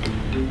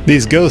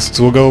 these ghosts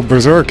will go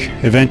berserk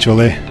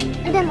eventually.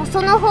 でも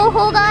その方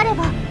法があれ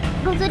ば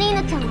ロズリ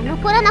ーヌちゃんは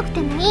残らなくて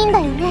もいいんだ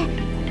よね。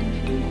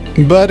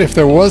 But if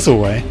there was a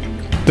way,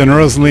 then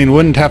Roseleen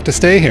wouldn't have to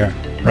stay here,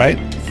 right?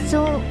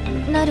 そ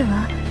うなる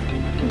わ。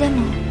で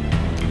も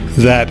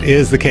That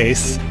is the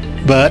case,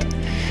 but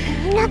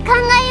みんな考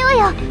えよう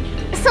よ。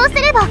そうす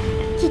れば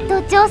きっ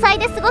と城塞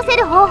で過ごせ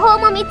る方法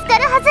も見つか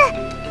るはず。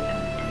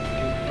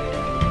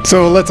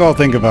 so let's all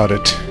think about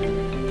it.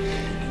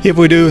 If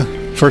we do,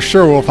 for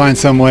sure we'll find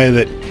some way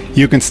that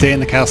you can stay in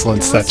the castle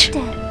and どう such. して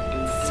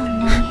そん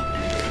なに。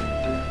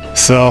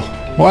 So,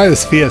 why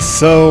is Fia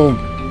so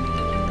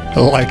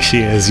like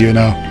she is, you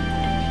know?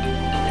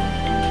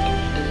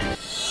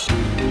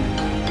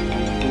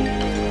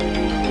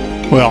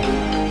 Well,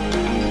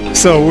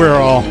 so we're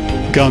all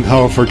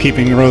gung-ho for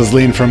keeping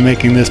Roseleen from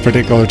making this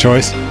particular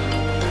choice.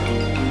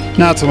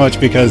 Not so much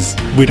because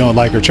we don't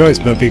like her choice,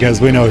 but because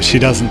we know she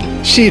doesn't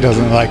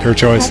like her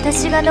choice.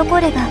 私が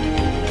残れば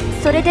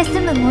それで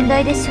済む問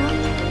題でしょ。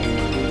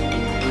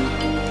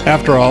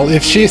 After all,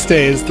 if she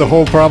stays, the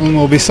whole problem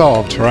will be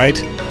solved, right?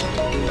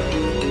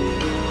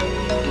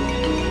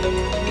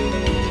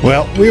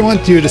 Well, we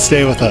want you to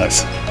stay with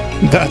us.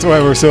 That's why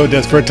we're so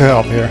desperate to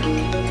help here.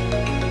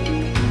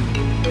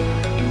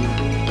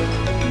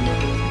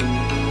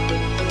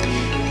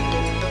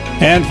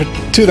 And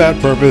to that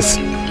purpose,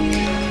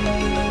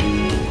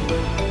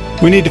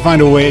 we need to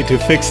find a way to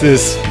fix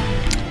this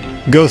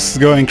ghosts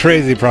going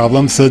crazy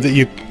problem so that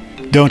you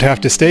don't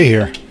have to stay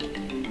here.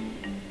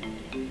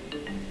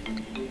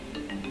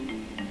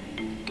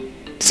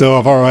 So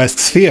Avaro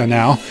asks Fia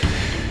now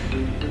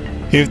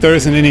if there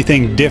isn't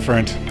anything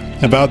different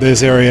about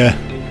this area.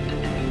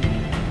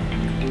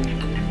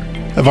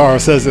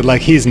 Avaro says it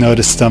like he's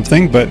noticed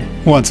something, but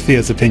wants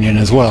Fia's opinion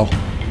as well.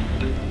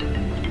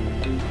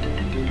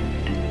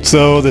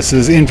 So this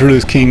is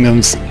Introduced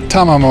Kingdom's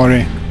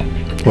Tamamori,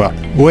 well,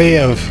 way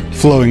of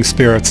flowing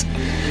spirits,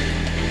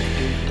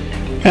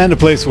 and a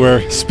place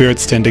where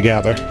spirits tend to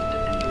gather.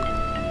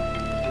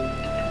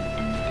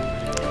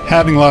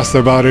 Having lost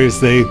their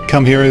bodies, they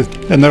come here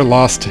and they're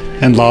lost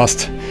and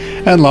lost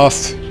and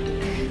lost.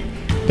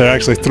 There are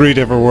actually 3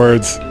 different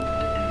words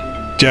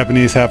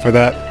Japanese have for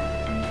that.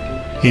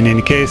 In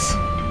any case,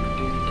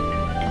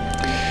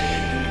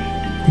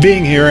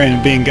 being here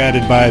and being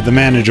guided by the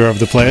manager of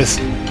the place,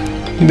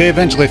 they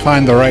eventually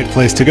find the right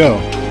place to go.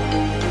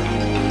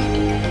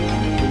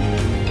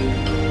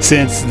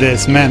 Since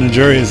this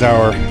manager is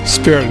our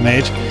spirit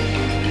mage,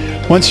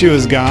 once she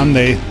was gone,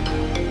 they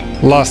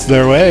lost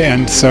their way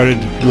and started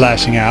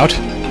lashing out.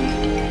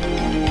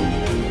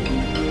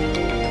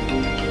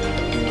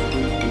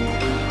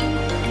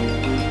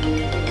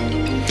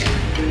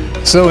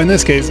 So in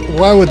this case,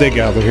 why would they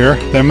gather here?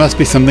 There must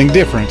be something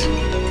different.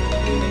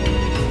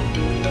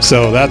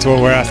 So that's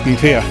what we're asking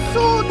Fia.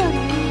 そうだね。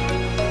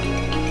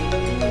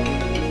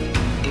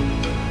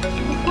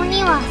ここ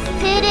には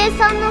精霊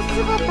さんの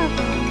姿が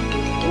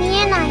見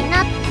えない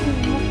なって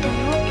思ったよ。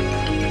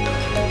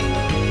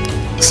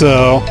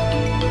 So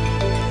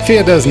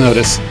Fia does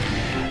notice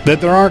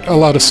that there aren't a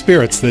lot of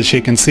spirits that she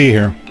can see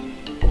here.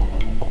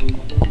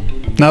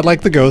 Not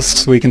like the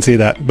ghosts, we can see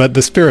that, but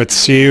the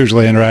spirits she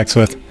usually interacts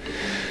with,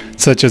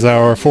 such as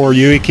our 4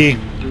 Yuiki,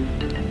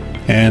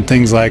 and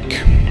things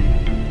like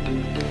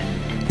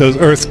those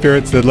earth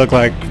spirits that look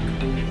like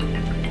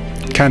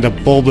kind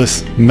of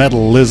bulbous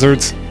metal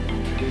lizards,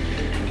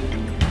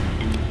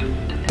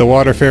 the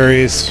water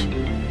fairies,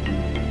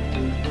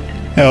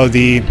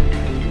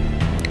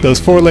 those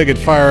 4-legged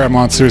fire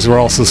monsters were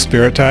also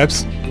spirit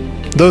types.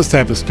 Those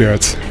type of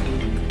spirits.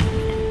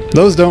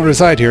 Those don't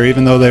reside here,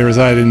 even though they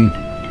reside in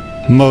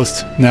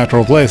most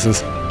natural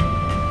places.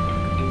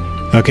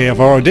 Okay,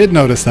 Avaro did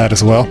notice that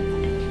as well.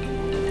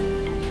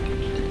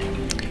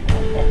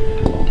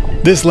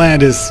 This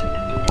land is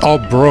all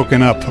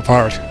broken up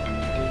apart.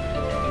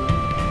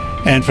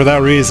 And for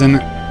that reason,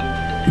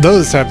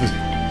 those type of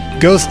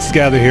ghosts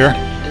gather here,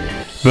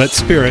 but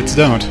spirits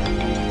don't.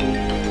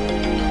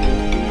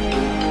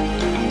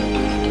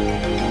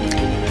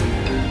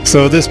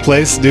 So this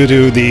place, due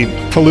to the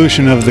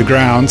pollution of the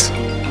grounds,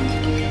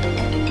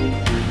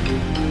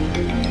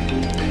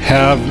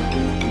 have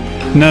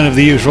none of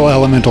the usual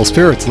elemental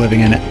spirits living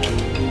in it.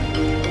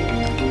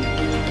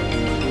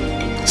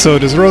 So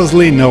does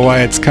Roseleen know why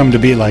it's come to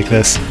be like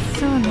this?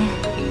 そうね。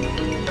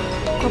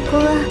ここ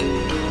は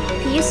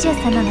フィユシア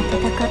様が戦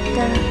っ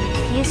た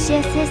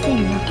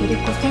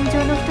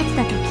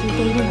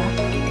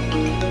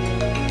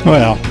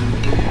Well,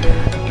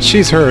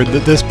 she's heard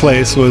that this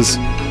place was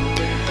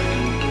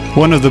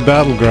one of the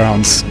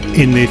battlegrounds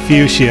in the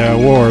Fuchsia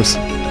Wars.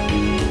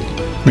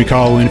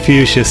 Recall when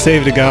Fuchsia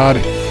saved a god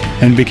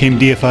and became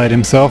deified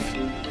himself?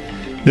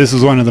 This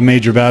was one of the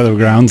major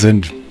battlegrounds,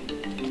 and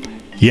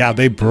yeah,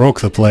 they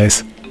broke the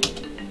place.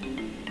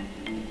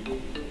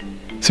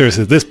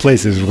 Seriously, this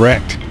place is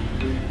wrecked.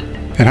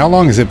 And how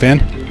long has it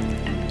been?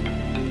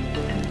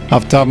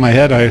 Off the top of my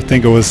head, I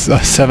think it was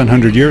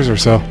 700 years or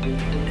so.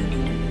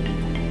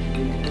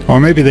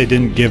 Or maybe they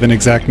didn't give an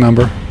exact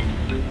number.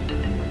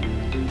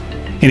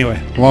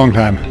 Anyway, long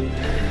time.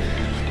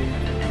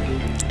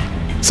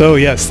 So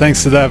yes,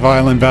 thanks to that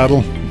violent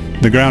battle,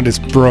 the ground is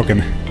broken.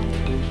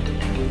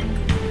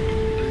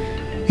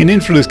 In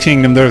Influ's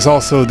Kingdom, there's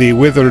also the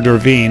Withered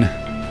Ravine.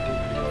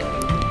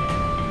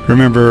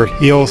 Remember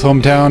Eol's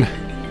hometown?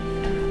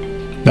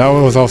 That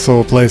was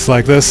also a place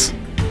like this.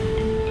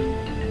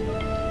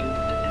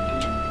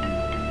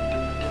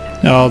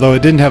 Although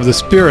it didn't have the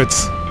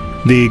spirits,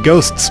 the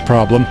ghosts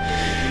problem,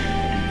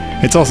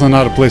 it's also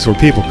not a place where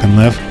people can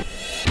live.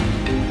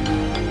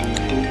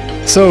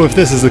 So if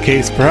this is the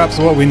case, perhaps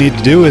what we need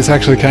to do is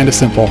actually kind of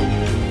simple.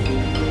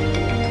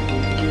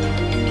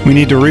 We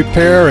need to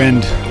repair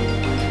and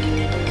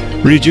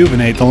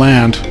rejuvenate the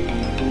land.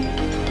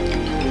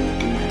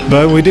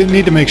 But we do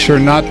need to make sure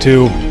not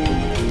to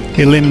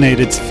eliminate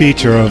its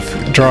feature of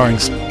drawing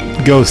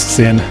ghosts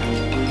in.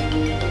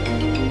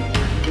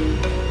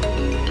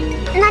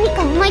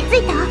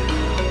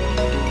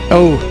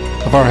 Oh,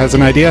 Avaro has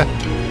an idea?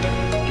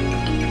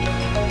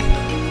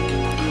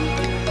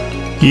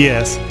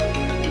 Yes.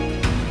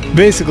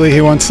 Basically,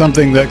 he wants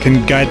something that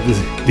can guide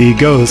the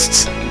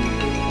ghosts.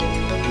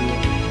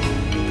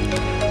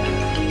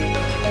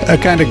 A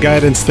kind of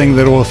guidance thing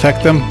that will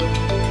affect them.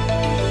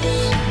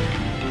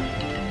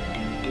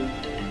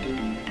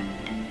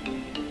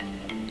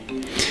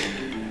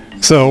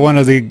 So one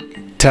of the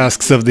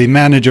tasks of the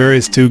manager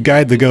is to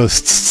guide the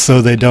ghosts so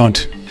they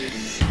don't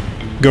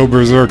go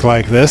berserk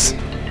like this.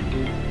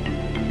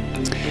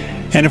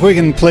 And if we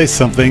can place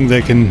something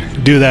that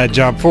can do that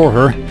job for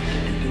her,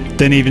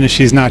 then even if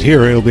she's not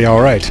here, it'll be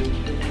alright.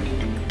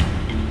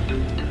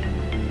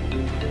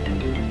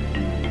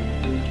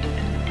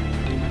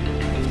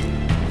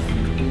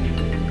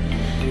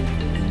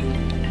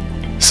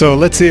 So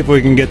let's see if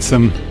we can get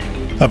some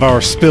of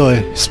our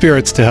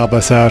spirits to help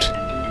us out.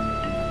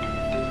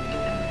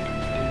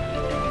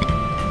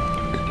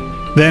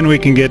 Then we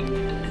can get,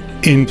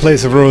 in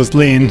place of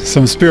Roseleen,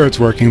 some spirits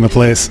working the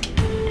place.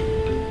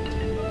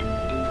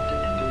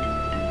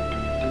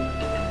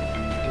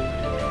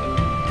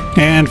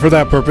 And for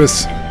that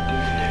purpose,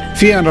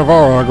 Fia and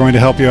Avaro are going to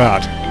help you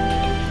out.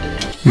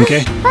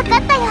 Okay?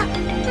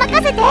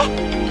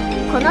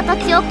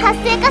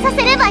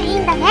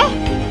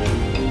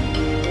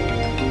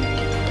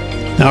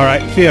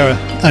 Alright, Fia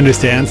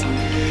understands.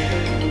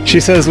 She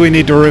says we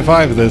need to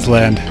revive this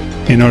land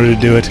in order to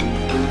do it.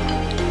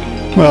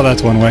 Well,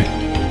 that's one way.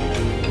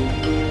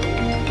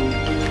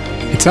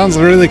 It sounds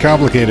really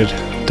complicated,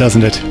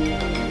 doesn't it?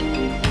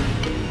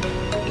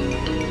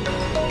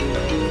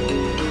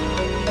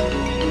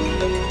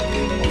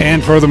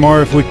 And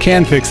furthermore, if we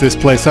can fix this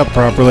place up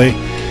properly,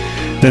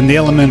 then the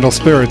elemental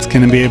spirits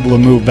can be able to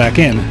move back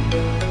in.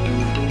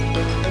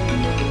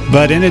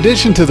 But in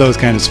addition to those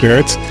kind of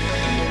spirits,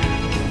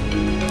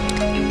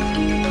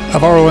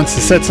 Avaro wants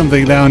to set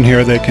something down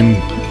here that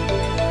can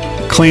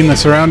clean the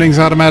surroundings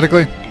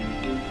automatically.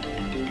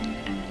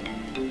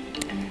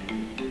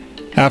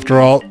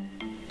 After all,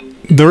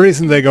 the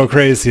reason they go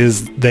crazy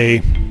is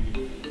they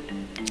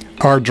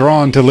are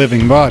drawn to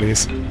living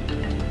bodies.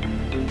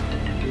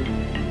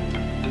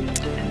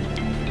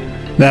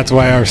 That's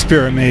why our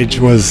spirit mage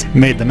was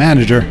made the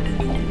manager,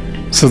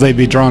 so they'd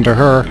be drawn to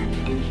her.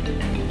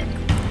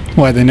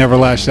 Why they never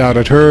lashed out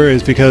at her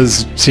is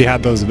because she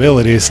had those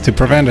abilities to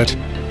prevent it.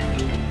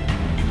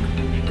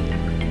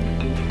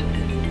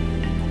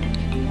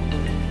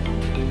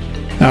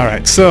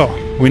 Alright, so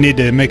we need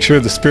to make sure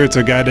the spirits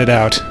are guided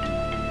out.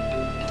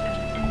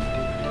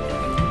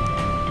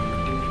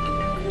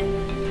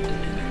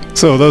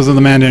 So those are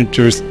the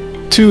manager's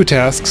 2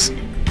 tasks.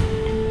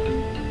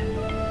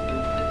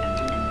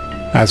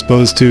 I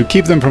suppose to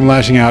keep them from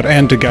lashing out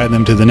and to guide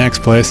them to the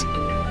next place.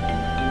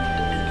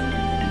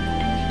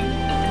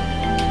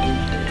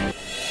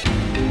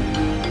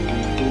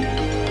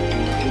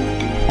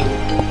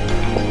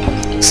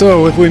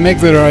 So if we make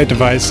the right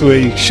device,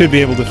 we should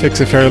be able to fix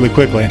it fairly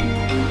quickly.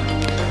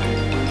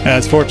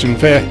 As fortune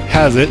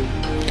has it,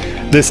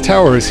 this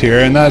tower is here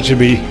and that should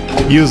be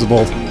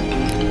usable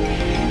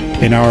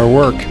in our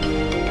work.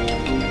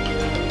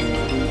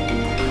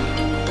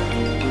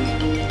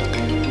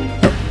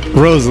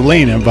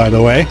 Roseleen, by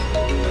the way,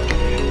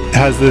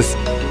 has this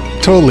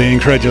totally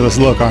incredulous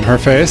look on her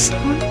face.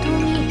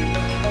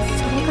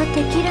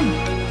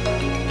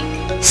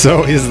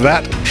 So is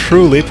that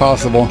truly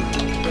possible?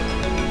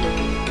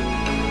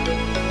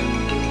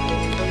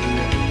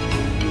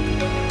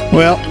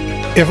 Well,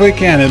 if we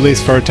can, at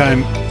least for a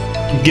time,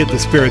 get the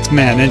spirits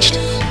managed,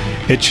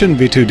 it shouldn't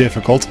be too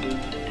difficult.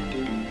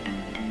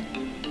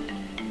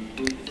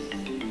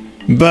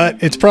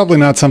 But it's probably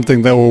not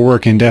something that will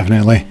work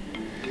indefinitely.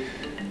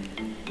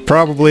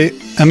 Probably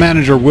a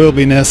manager will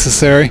be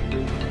necessary.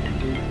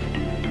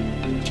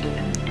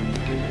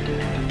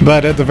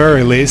 But at the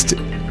very least,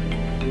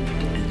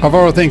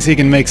 Avaro thinks he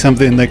can make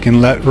something that can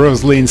let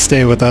Roseleen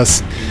stay with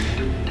us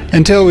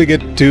until we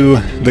get to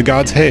the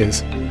God's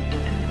Haze.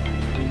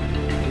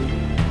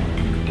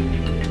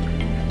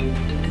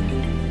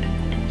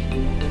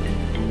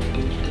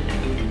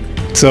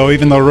 So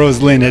even though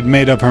Roseleen had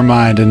made up her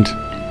mind and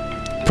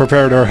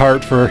prepared her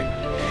heart for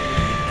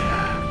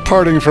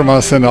parting from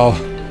us and all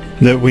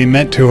that we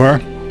meant to her,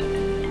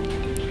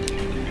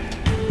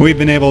 we've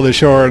been able to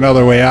show her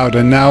another way out,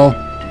 and now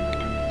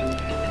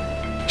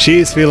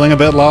she's feeling a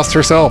bit lost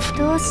herself.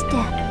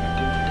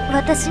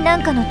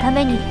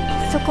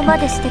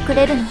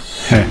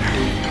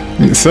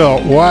 So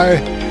why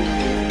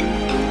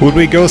would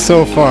we go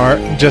so far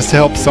just to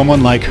help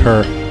someone like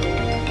her?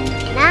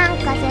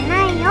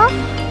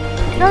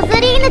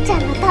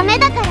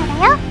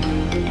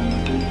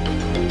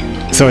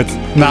 So it's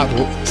not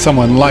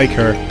someone like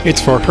her,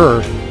 it's for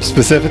her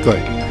specifically.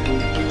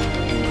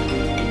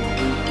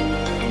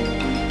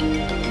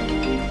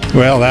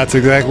 Well, that's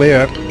exactly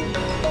it.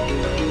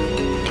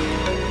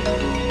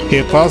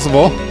 If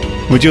possible,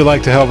 would you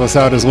like to help us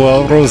out as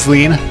well,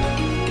 Roseleen?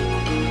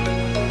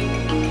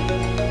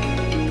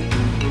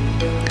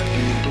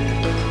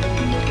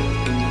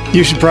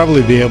 You should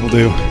probably be able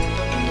to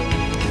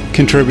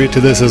contribute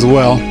to this as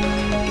well.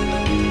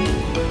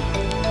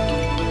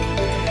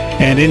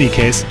 And in any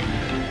case,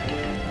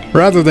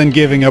 rather than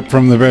giving up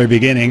from the very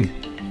beginning,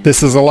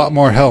 this is a lot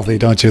more healthy,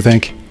 don't you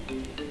think?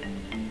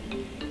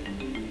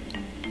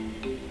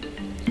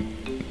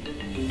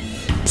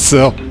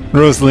 So,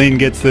 Roseleen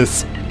gets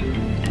this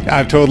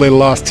 "I've totally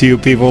lost you"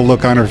 people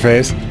look on her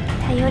face.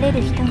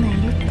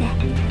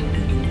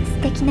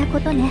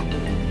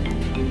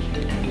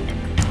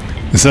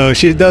 So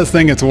she does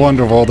think it's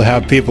wonderful to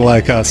have people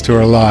like us to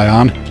rely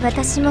on.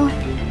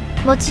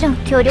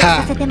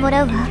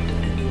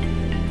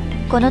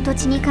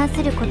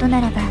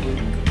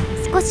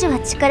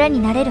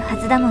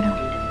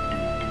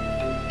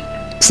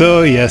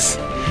 So yes,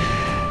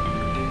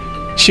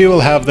 she will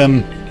have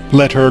them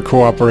let her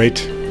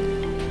cooperate.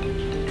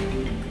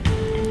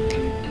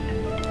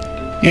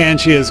 And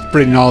she is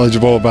pretty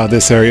knowledgeable about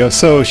this area,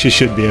 so she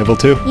should be able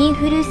to.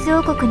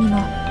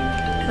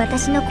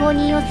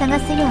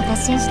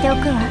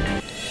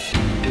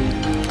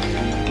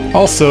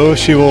 Also,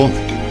 she will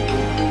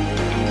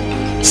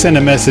send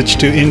a message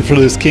to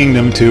Influence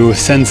Kingdom to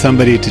send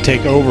somebody to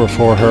take over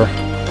for her.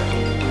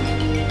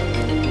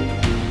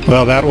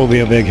 Well, that will be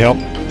a big help.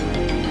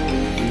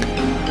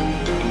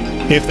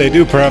 If they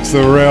do, perhaps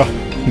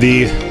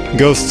the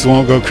ghosts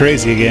won't go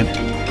crazy again.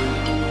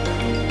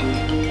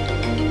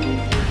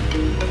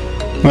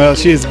 Well,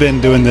 she's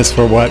been doing this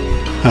for what,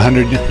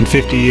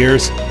 150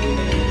 years?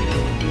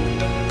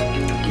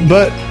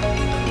 But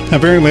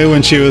apparently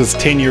when she was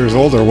 10 years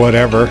old or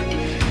whatever,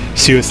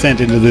 she was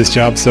sent into this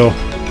job, so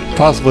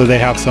possibly they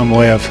have some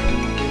way of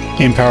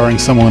empowering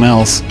someone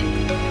else.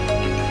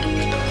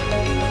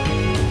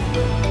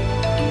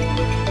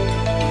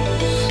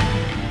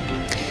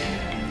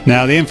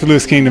 Now, the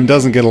Influence Kingdom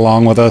doesn't get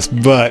along with us,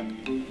 but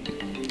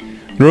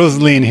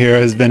Roseleen here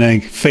has been a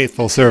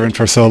faithful servant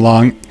for so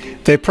long,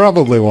 they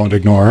probably won't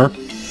ignore her.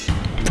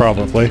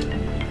 Probably.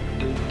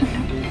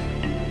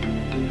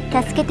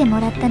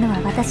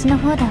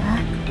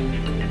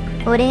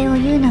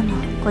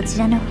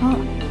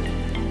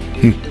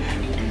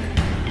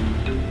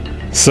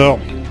 So,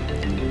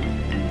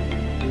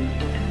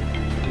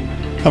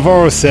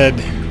 Avaro said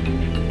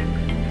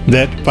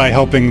that by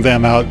helping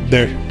them out,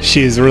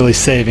 she's really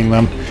saving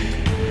them.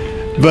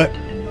 But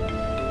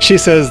she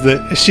says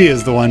that she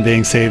is the one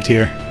being saved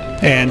here,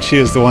 and she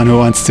is the one who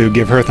wants to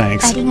give her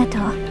thanks.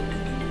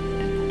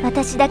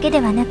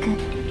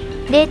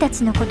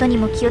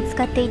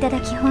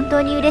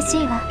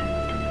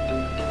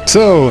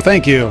 So,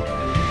 thank you.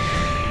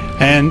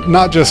 And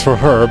not just for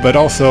her, but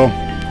also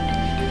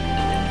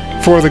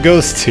for the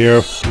ghosts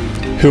here,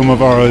 whom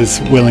Avaro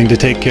is willing to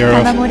take care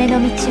of.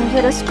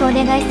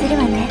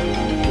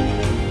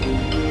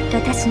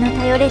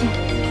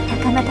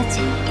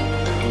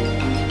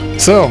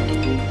 So,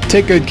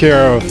 take good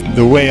care of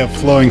the way of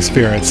flowing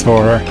spirits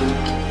for her.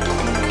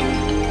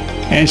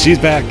 And she's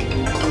back.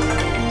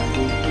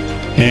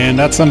 And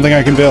that's something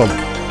I can build.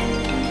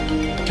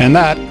 And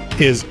that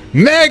is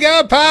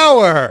Mega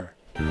Power!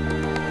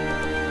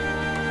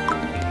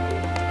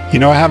 You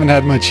know, I haven't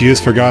had much use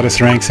for goddess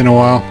ranks in a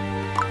while.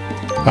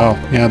 Oh,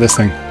 yeah, this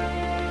thing.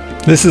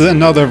 This is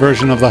another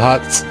version of the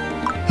hot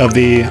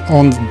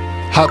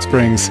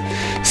springs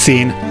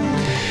scene.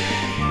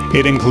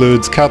 It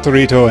includes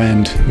Katorito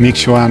and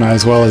Mikshuana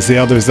as well as the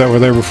others that were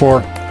there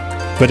before.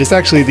 But it's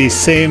actually the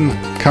same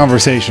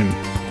conversation,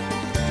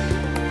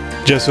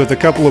 just with a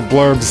couple of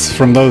blurbs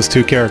from those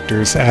two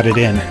characters added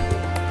in.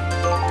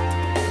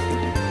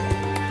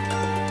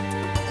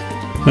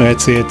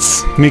 Let's see,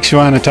 it's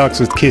Mikshuana talks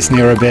with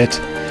Kisnir a bit,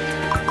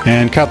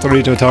 and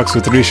Katorito talks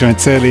with Risho and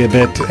Seli a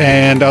bit,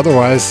 and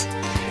otherwise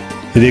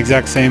the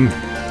exact same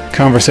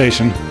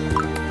conversation.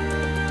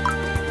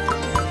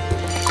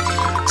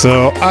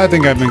 So I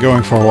think I've been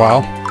going for a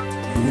while.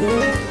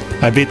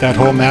 I beat that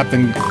whole map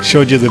and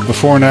showed you the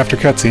before and after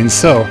cutscenes,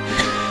 so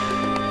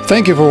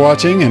thank you for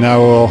watching, and I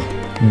will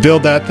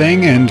build that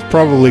thing and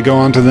probably go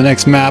on to the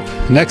next map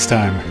next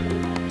time.